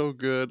god, so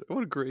good.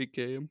 What a great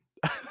game.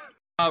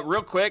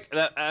 Real quick,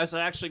 I was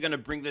actually going to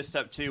bring this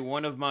up too.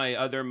 One of my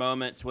other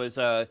moments was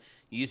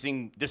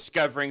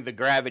discovering the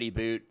gravity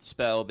boot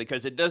spell,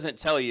 because it doesn't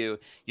tell you.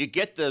 You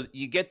get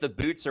the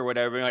boots or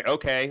whatever. You're like,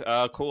 okay,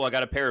 cool, I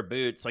got a pair of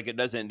boots. Like, it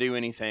doesn't do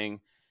anything.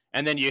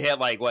 And then you hit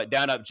like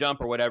down up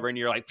jump or whatever, and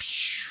you're like,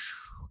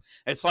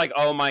 it's like,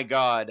 oh my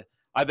god,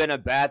 I've been a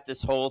bat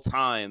this whole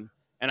time,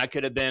 and I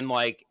could have been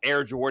like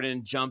Air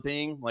Jordan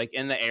jumping like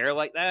in the air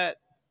like that.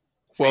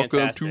 Welcome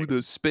Fantastic. to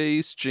the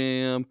Space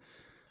Jam.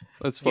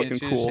 That's fucking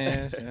cool.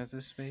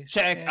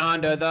 Check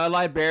under the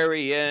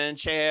librarian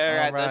chair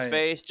at the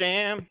Space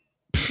Jam.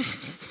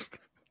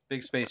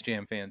 Big Space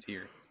Jam fans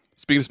here.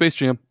 Speaking of Space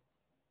Jam,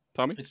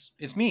 Tommy?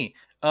 It's me.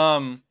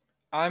 I'm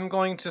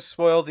going to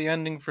spoil the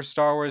ending for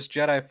Star Wars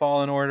Jedi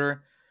Fallen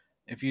Order.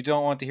 If you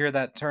don't want to hear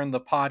that, turn the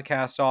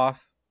podcast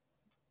off.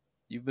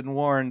 You've been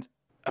warned.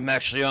 I'm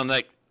actually on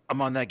that.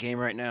 I'm on that game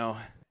right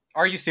now.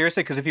 Are you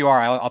seriously? Because if you are,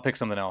 I'll pick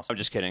something else. I'm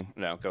just kidding.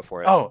 No, go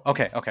for it. Oh,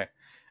 okay.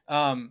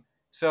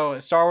 So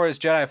Star Wars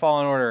Jedi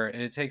Fallen Order,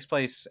 it takes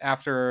place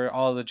after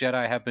all the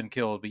Jedi have been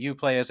killed, but you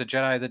play as a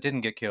Jedi that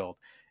didn't get killed,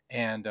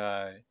 and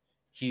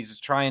he's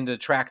trying to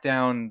track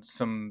down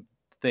some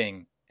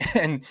thing.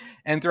 And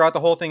throughout the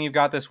whole thing, you've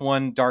got this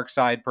one dark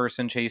side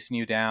person chasing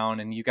you down,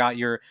 and you got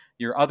your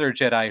other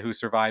Jedi who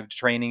survived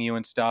training you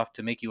and stuff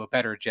to make you a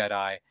better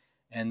Jedi.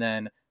 And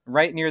then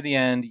right near the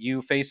end,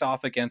 you face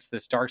off against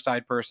this dark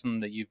side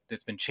person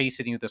that's been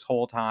chasing you this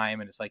whole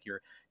time, and it's like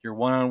your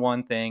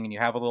one-on-one thing, and you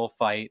have a little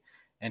fight,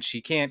 and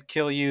she can't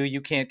kill you, you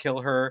can't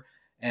kill her,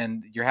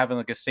 and you're having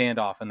like a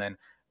standoff. And then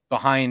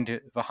behind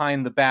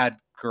the bad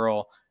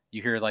girl,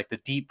 you hear like the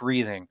deep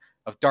breathing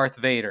of Darth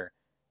Vader.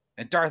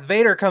 And Darth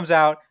Vader comes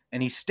out,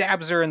 and he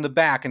stabs her in the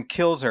back and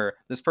kills her.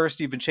 This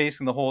person you've been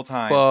chasing the whole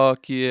time.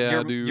 Fuck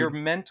yeah, dude. Your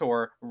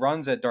mentor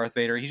runs at Darth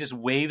Vader. He just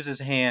waves his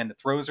hand,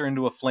 throws her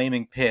into a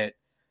flaming pit.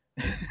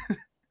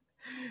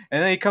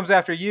 And then he comes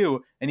after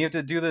you, and you have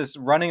to do this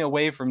running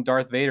away from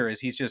Darth Vader as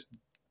he's just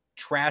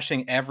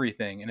trashing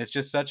everything. And it's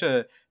just such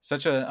an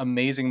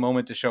amazing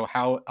moment to show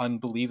how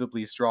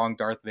unbelievably strong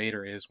Darth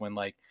Vader is when,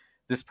 like,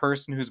 this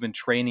person who's been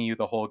training you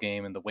the whole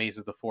game in the ways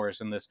of the Force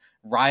and this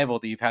rival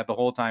that you've had the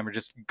whole time are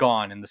just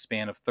gone in the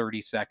span of 30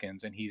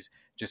 seconds, and he's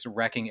just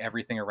wrecking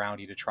everything around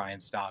you to try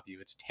and stop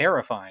you. It's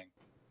terrifying.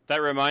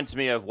 That reminds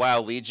me of WoW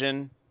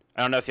Legion.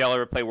 I don't know if y'all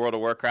ever play World of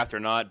Warcraft or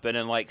not, but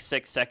in like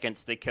 6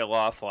 seconds they kill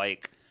off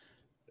like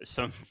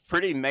some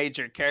pretty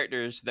major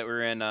characters that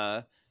were in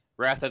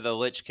Wrath of the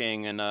Lich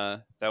King, and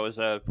that was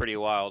pretty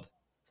wild.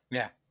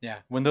 Yeah.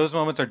 When those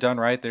moments are done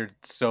right, they're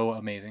so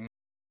amazing.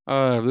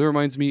 That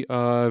reminds me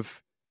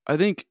of, I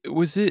think,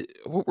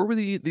 what were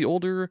the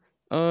older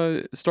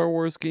Star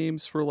Wars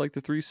games for like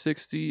the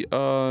 360?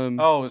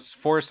 It's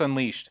Force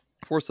Unleashed.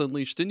 Force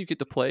Unleashed. Didn't you get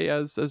to play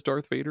as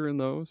Darth Vader in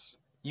those?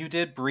 You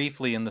did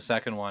briefly in the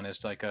second one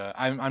as like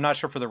I'm not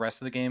sure for the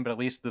rest of the game, but at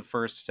least the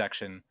first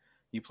section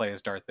you play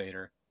as Darth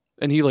Vader.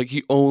 And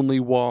he only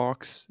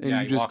walks, and you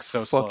he just walks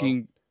so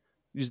fucking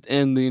you just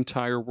end the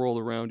entire world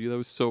around you. That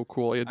was so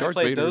cool. Yeah, Darth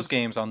I played Vader's... those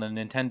games on the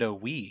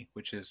Nintendo Wii,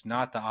 which is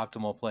not the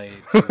optimal way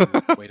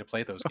to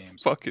play those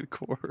games. Fucking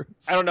course.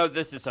 I don't know if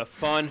this is a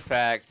fun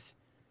fact.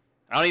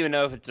 I don't even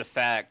know if it's a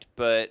fact,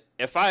 but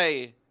if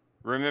I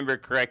remember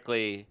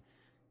correctly,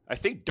 I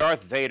think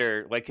Darth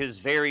Vader, like his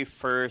very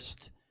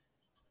first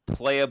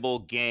playable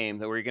game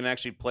that we can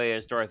actually play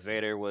as Darth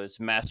Vader was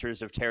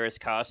Masters of Terras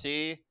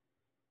Kasi,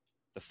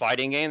 the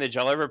fighting game. Did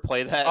y'all ever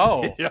play that?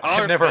 Oh,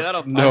 I've never heard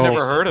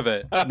of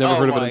it. Never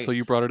heard of it until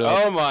you brought it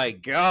up. Oh my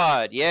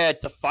god, yeah,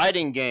 it's a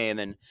fighting game,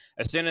 and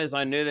as soon as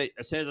I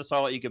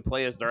saw that you could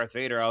play as Darth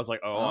Vader, I was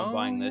like, I'm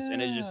buying this,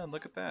 and it's just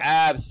look at that,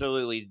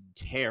 absolutely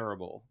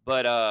terrible.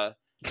 But I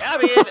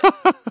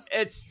mean,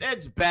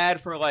 it's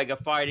bad for like a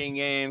fighting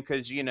game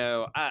because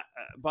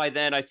by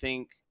then I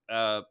think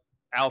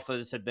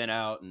alphas had been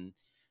out, and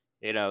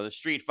the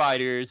Street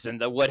Fighters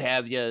and the what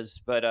have yous,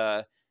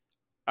 but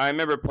I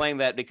remember playing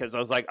that because I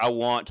was like, I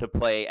want to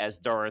play as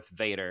Darth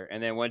Vader.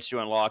 And then once you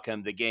unlock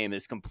him, the game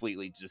is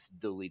completely just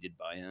deleted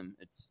by him.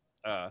 It's,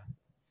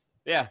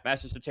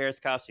 Masters of Terras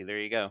Kasi. There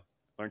you go.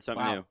 Learned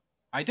something new.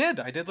 I did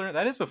learn.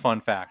 That is a fun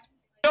fact.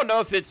 I don't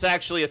know if it's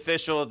actually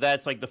official.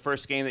 That's like the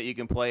first game that you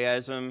can play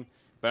as him,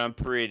 but I'm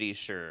pretty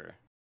sure.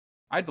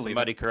 I'd believe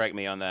Somebody correct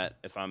me on that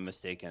if I'm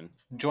mistaken.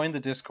 Join the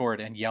Discord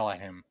and yell at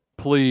him.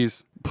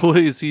 Please,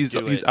 he's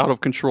out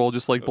of control,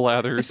 just like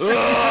Blathers.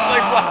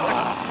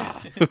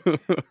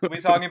 We'll be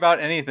talking about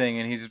anything,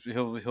 and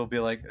he'll be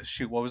like,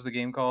 "Shoot, what was the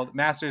game called?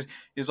 Masters."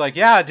 He's like,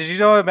 "Yeah, did you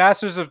know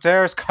Masters of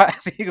Terras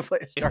Kasi you can play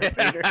as Darth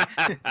Vader?"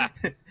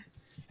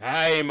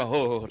 I'm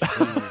old.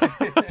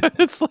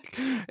 It's like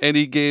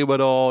any game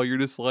at all. You're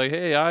just like,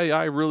 hey,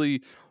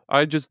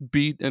 I just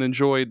beat and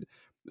enjoyed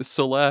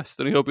Celeste,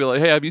 and he'll be like,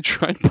 hey, have you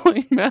tried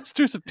playing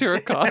Masters of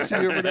Terras Kasi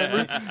or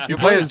whatever? You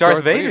play as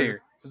Darth Vader.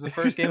 It was the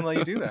first game that let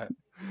you do that.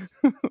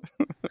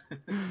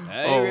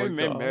 I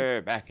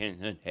remember back in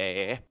the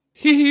day.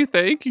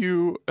 Thank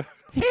you.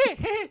 Yeah,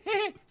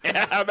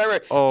 I remember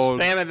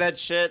spamming that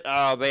shit.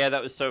 Oh, but yeah,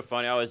 that was so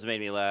funny. It always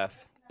made me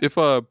laugh. If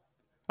I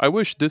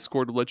wish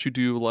Discord would let you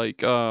do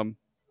like I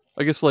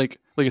guess like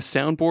a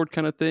soundboard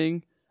kind of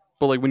thing,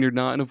 but like when you're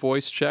not in a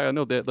voice chat. I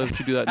know that lets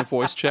you do that in a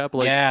voice chat, but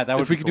like yeah, that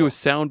would if we be could cool. do a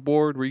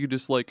soundboard where you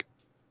just like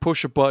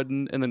push a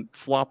button and then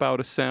flop out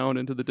a sound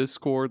into the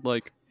Discord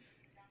like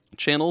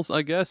channels,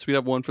 I guess we'd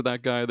have one for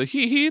that guy.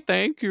 The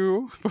thank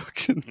you,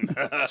 fucking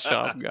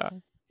shop guy.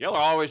 Y'all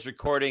are always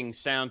recording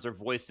sounds or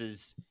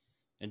voices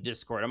in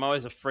Discord. I'm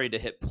always afraid to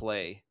hit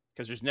play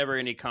because there's never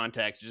any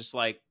context. It's just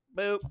like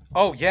boop.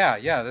 Oh yeah.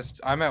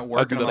 I'm at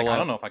work and I'm like, I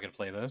don't know if I could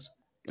play this.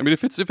 I mean,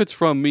 if it's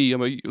from me,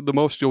 the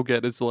most you'll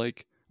get is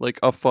like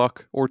a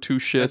fuck or two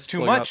shits. That's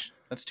too much.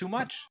 That's too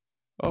much.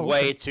 Oh,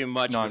 way too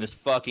much for this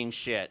fucking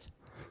shit.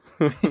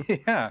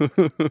 Yeah.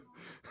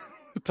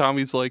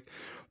 Tommy's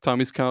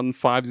counting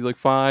fives. He's like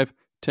 5,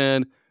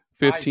 10,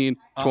 15,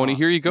 20.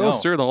 Here you go, no.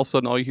 sir. And all of a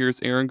sudden, all you hear is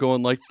Aaron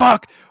going like,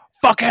 fuck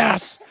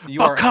ass,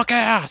 cuck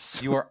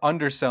ass. You are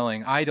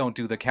underselling. I don't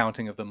do the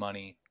counting of the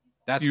money.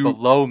 That's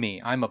below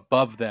me. I'm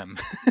above them.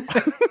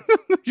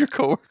 Your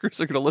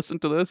coworkers are gonna listen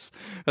to this,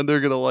 and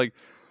they're gonna like,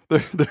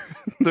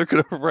 they're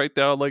gonna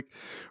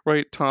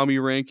write Tommy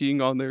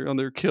ranking on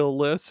their kill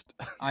list.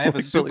 I have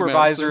a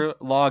supervisor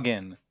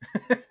login.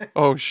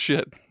 Oh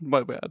shit,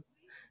 my bad.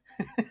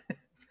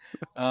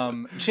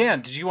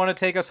 Chan, did you want to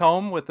take us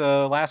home with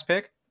the last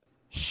pick?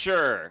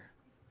 Sure.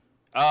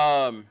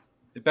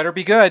 It better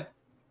be good.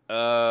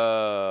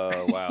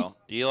 Wow.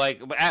 You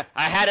like,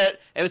 I had it.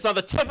 It was on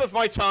the tip of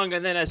my tongue,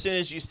 and then as soon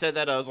as you said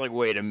that, I was like,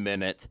 wait a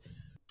minute.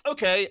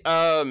 Okay.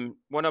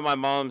 One of my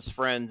mom's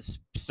friends'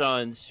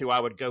 sons, who I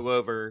would go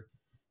over,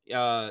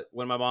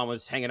 when my mom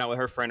was hanging out with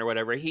her friend or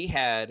whatever, he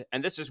had,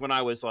 and this is when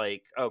I was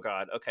like, oh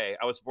god, okay,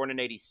 I was born in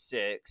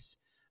 86.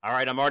 All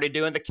right, I'm already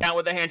doing the count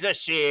with the hands. Let's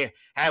see.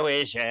 I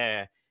was,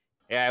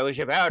 Yeah, I was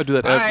about I do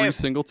that every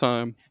single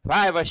time.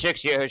 5 or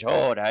 6 years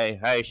old,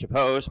 I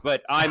suppose.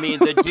 But I mean,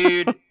 the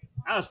dude,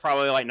 I was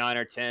probably like 9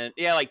 or 10.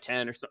 Yeah, like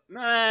 10 or something.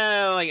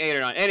 Like 8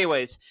 or 9.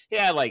 Anyways, he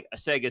had like a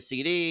Sega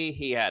CD.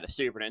 He had a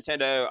Super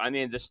Nintendo. I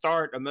mean, the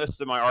start of most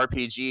of my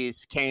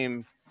RPGs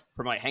came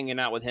from like hanging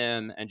out with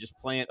him and just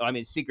playing. I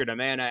mean, Secret of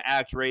Mana,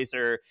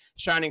 ActRaiser,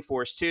 Shining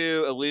Force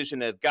 2,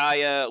 Illusion of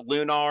Gaia,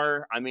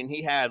 Lunar. I mean,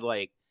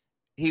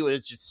 he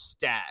was just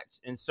stacked.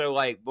 And so,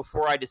 like,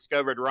 before I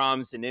discovered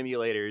ROMs and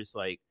emulators,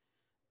 like,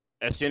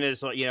 as soon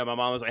as, you know, my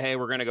mom was like, hey,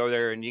 we're going to go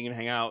there and you can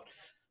hang out.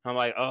 I'm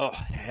like, oh,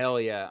 hell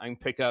yeah. I can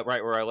pick up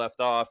right where I left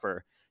off,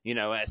 or, you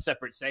know, a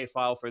separate save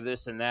file for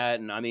this and that.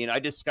 And I mean, I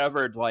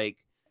discovered, like,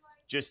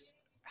 just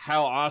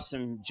how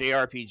awesome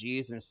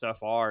JRPGs and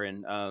stuff are.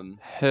 And,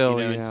 Hell you know,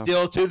 yeah. and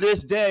still to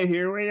this day,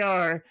 here we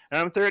are.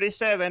 I'm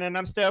 37 and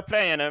I'm still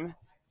playing them.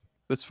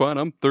 That's fine.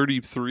 I'm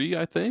 33,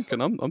 I think,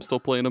 and I'm still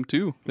playing them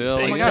too. Yeah,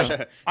 my like, gosh.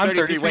 yeah. I'm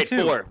 33. 33 Wait,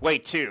 too. 4.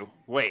 Wait, 2.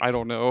 Wait. I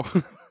don't know.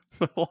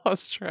 I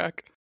lost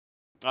track.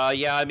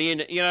 Yeah, I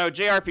mean, you know,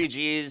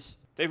 JRPGs,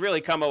 they've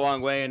really come a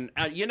long way. And,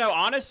 you know,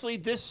 honestly,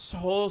 this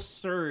whole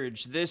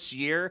surge this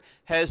year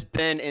has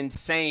been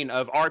insane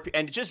of RP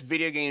and just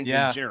video games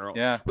in general.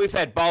 Yeah. We've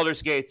had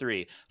Baldur's Gate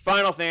 3,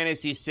 Final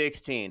Fantasy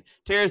 16,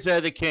 Tears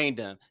of the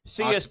Kingdom,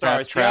 Sea of Octopath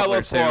Stars,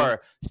 Traveler Diablo 4,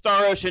 2.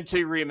 Star Ocean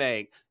 2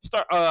 Remake,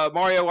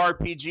 Mario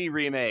RPG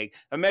Remake,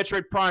 a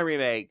Metroid Prime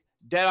Remake,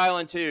 Dead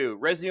Island 2,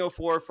 Resident Evil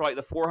 4 for like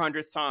the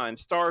 400th time,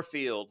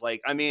 Starfield.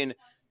 Like, I mean,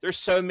 there's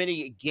so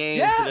many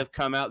games that have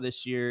come out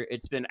this year.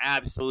 It's been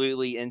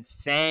absolutely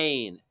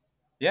insane.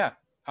 Yeah.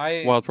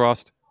 Wild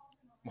Frost.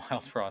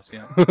 Wild Frost,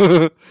 yeah.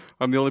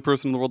 I'm the only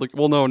person in the world.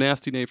 Well, no,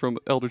 Nasty Nate from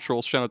Elder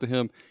Trolls. Shout out to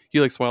him. He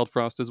likes Wild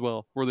Frost as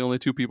well. We're the only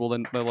two people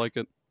that like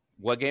it.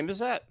 What game is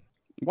that?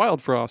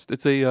 Wild Frost.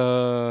 It's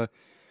a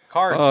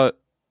Cards.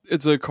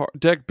 it's a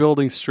deck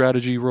building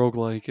strategy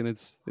roguelike, and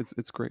it's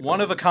great. One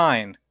of a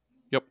kind.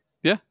 Yep.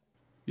 Yeah.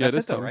 Yeah. That's it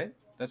is, it though, Tommy. right?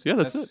 That's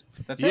it.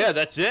 That's Yeah, it.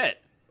 that's it.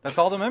 That's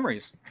all the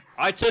memories.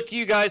 I took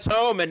you guys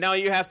home, and now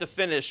you have to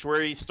finish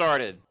where you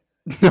started.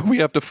 Now we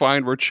have to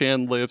find where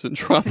Chan lives and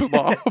drop him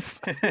off.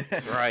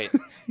 That's right.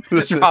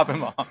 Just drop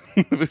him off.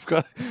 We've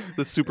got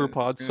the Super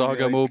Pod It's gonna be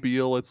Saga like-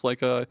 mobile. It's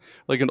like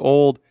an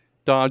old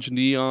Dodge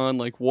Neon.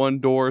 Like one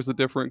door is a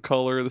different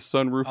color. The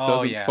sunroof Oh,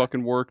 doesn't yeah.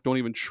 fucking work. Don't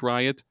even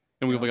try it.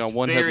 And we only got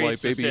one Very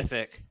headlight, baby.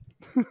 specific.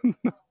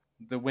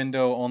 The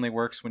window only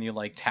works when you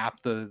like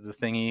tap the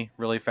thingy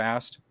really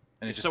fast,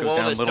 and it just So goes old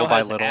down it little still by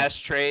has little.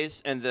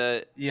 ashtrays and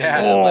the Yeah.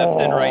 left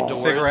and right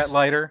doors. Cigarette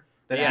lighter.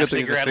 That Yeah,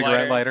 actually is a cigarette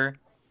cigarette lighter. lighter.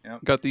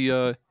 Got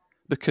the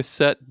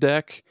cassette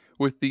deck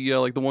with the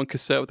like the one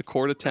cassette with the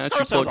cord This attached.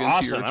 car You plug sounds into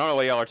awesome. your. I don't know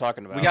what y'all are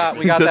talking about. We got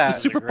That's that. the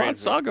Super great Pod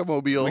Saga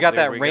mobile. We got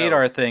There that we go.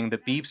 radar thing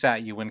that beeps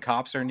at you when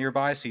cops are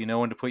nearby, so you know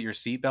when to put your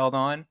seatbelt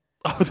on.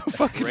 Oh, the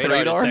fuck is Radar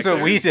radar? That's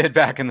what we Detector. did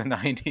back in the the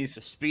 90s.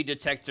 speed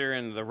detector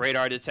and the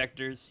radar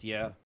detectors.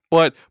 Yeah.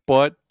 But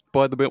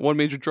the one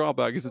major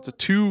drawback is it's a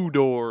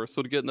 2-door.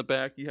 So to get in the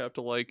back, you have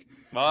to like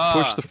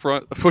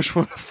push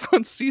one of the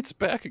front seats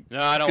back.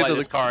 No, I don't get like to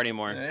this the- car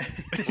anymore.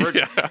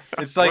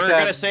 It's like we're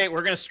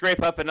that. gonna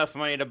scrape up enough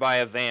money to buy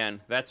a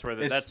van. That's where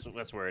It's-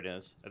 that's where it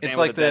is. A van it's with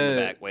like a bed in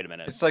the- back. Wait a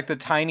minute. It's like the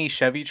tiny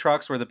Chevy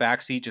trucks where the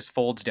back seat just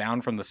folds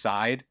down from the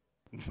side.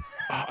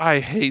 I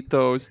hate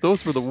those.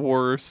 Those were the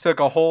worst. Took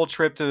a whole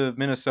trip to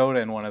Minnesota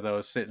in one of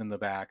those, sitting in the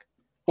back.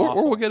 Or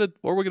Awful. we'll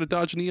get a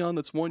Dodge Neon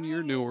that's 1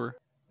 year newer.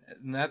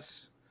 And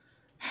that's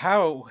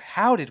how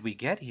did we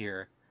get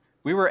here?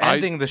 We were I-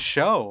 ending the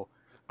show.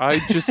 I've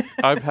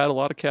had a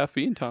lot of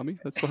caffeine, Tommy.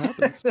 That's what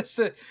happens. That's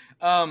it.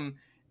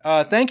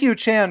 Thank you,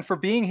 Chan, for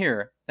being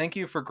here. Thank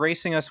you for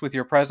gracing us with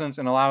your presence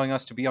and allowing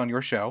us to be on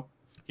your show.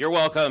 You're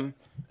welcome.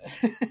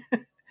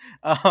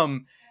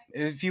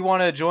 If you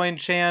want to join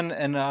Chan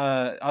and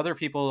other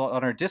people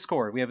on our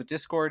Discord, we have a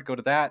Discord. Go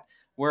to that.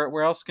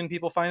 Where else can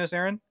people find us,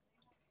 Aaron?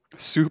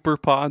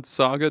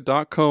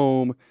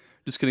 Superpodsaga.com.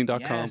 Just kidding. .com.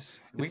 Yes.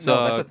 It's,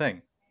 No, that's a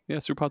thing. Yeah,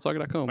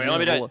 superpodsaga.com. Wait, let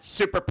me do it.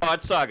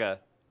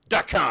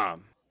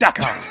 Superpodsaga.com.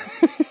 .com.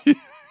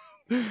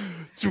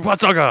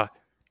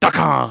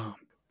 superpodsaga.com.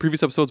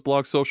 Previous episodes,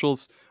 blog,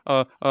 socials,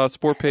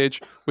 support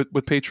page with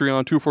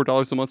Patreon. $2 or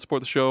 $4 a month.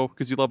 Support the show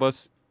because you love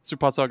us.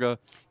 Superpodsaga.com.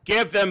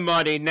 Give them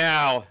money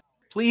now.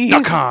 Please.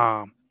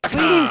 .com.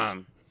 Next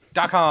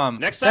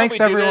time Thanks, we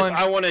do everyone. this,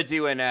 I want to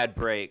do an ad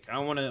break. I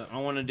want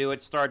to do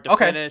it start to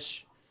Okay.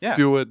 finish. Yeah.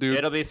 Do it, dude.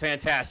 It'll be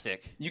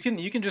fantastic. You can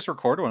just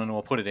record one and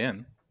we'll put it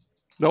in.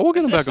 No, we'll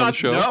get them It's back on the not-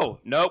 show.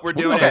 No, we're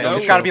We'll doing do it. it.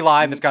 It's got to be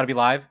live. It's got to be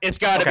live. It's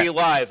got to Okay. be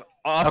live.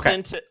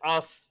 Okay.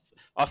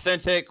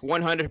 Authentic,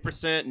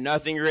 100%,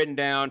 nothing written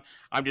down.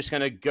 I'm just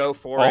going to go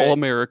for All it.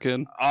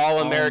 American.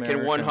 All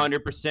American,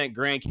 All-American. 100%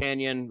 Grand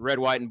Canyon, red,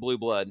 white, and blue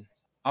blood.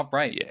 All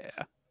right. Yeah.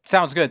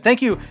 Sounds good.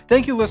 Thank you,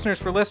 listeners,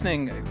 for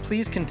listening.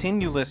 Please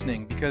continue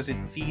listening because it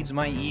feeds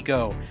my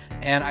ego.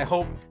 And I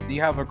hope that you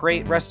have a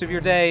great rest of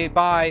your day.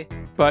 Bye.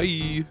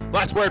 Bye.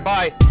 Last word,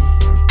 bye.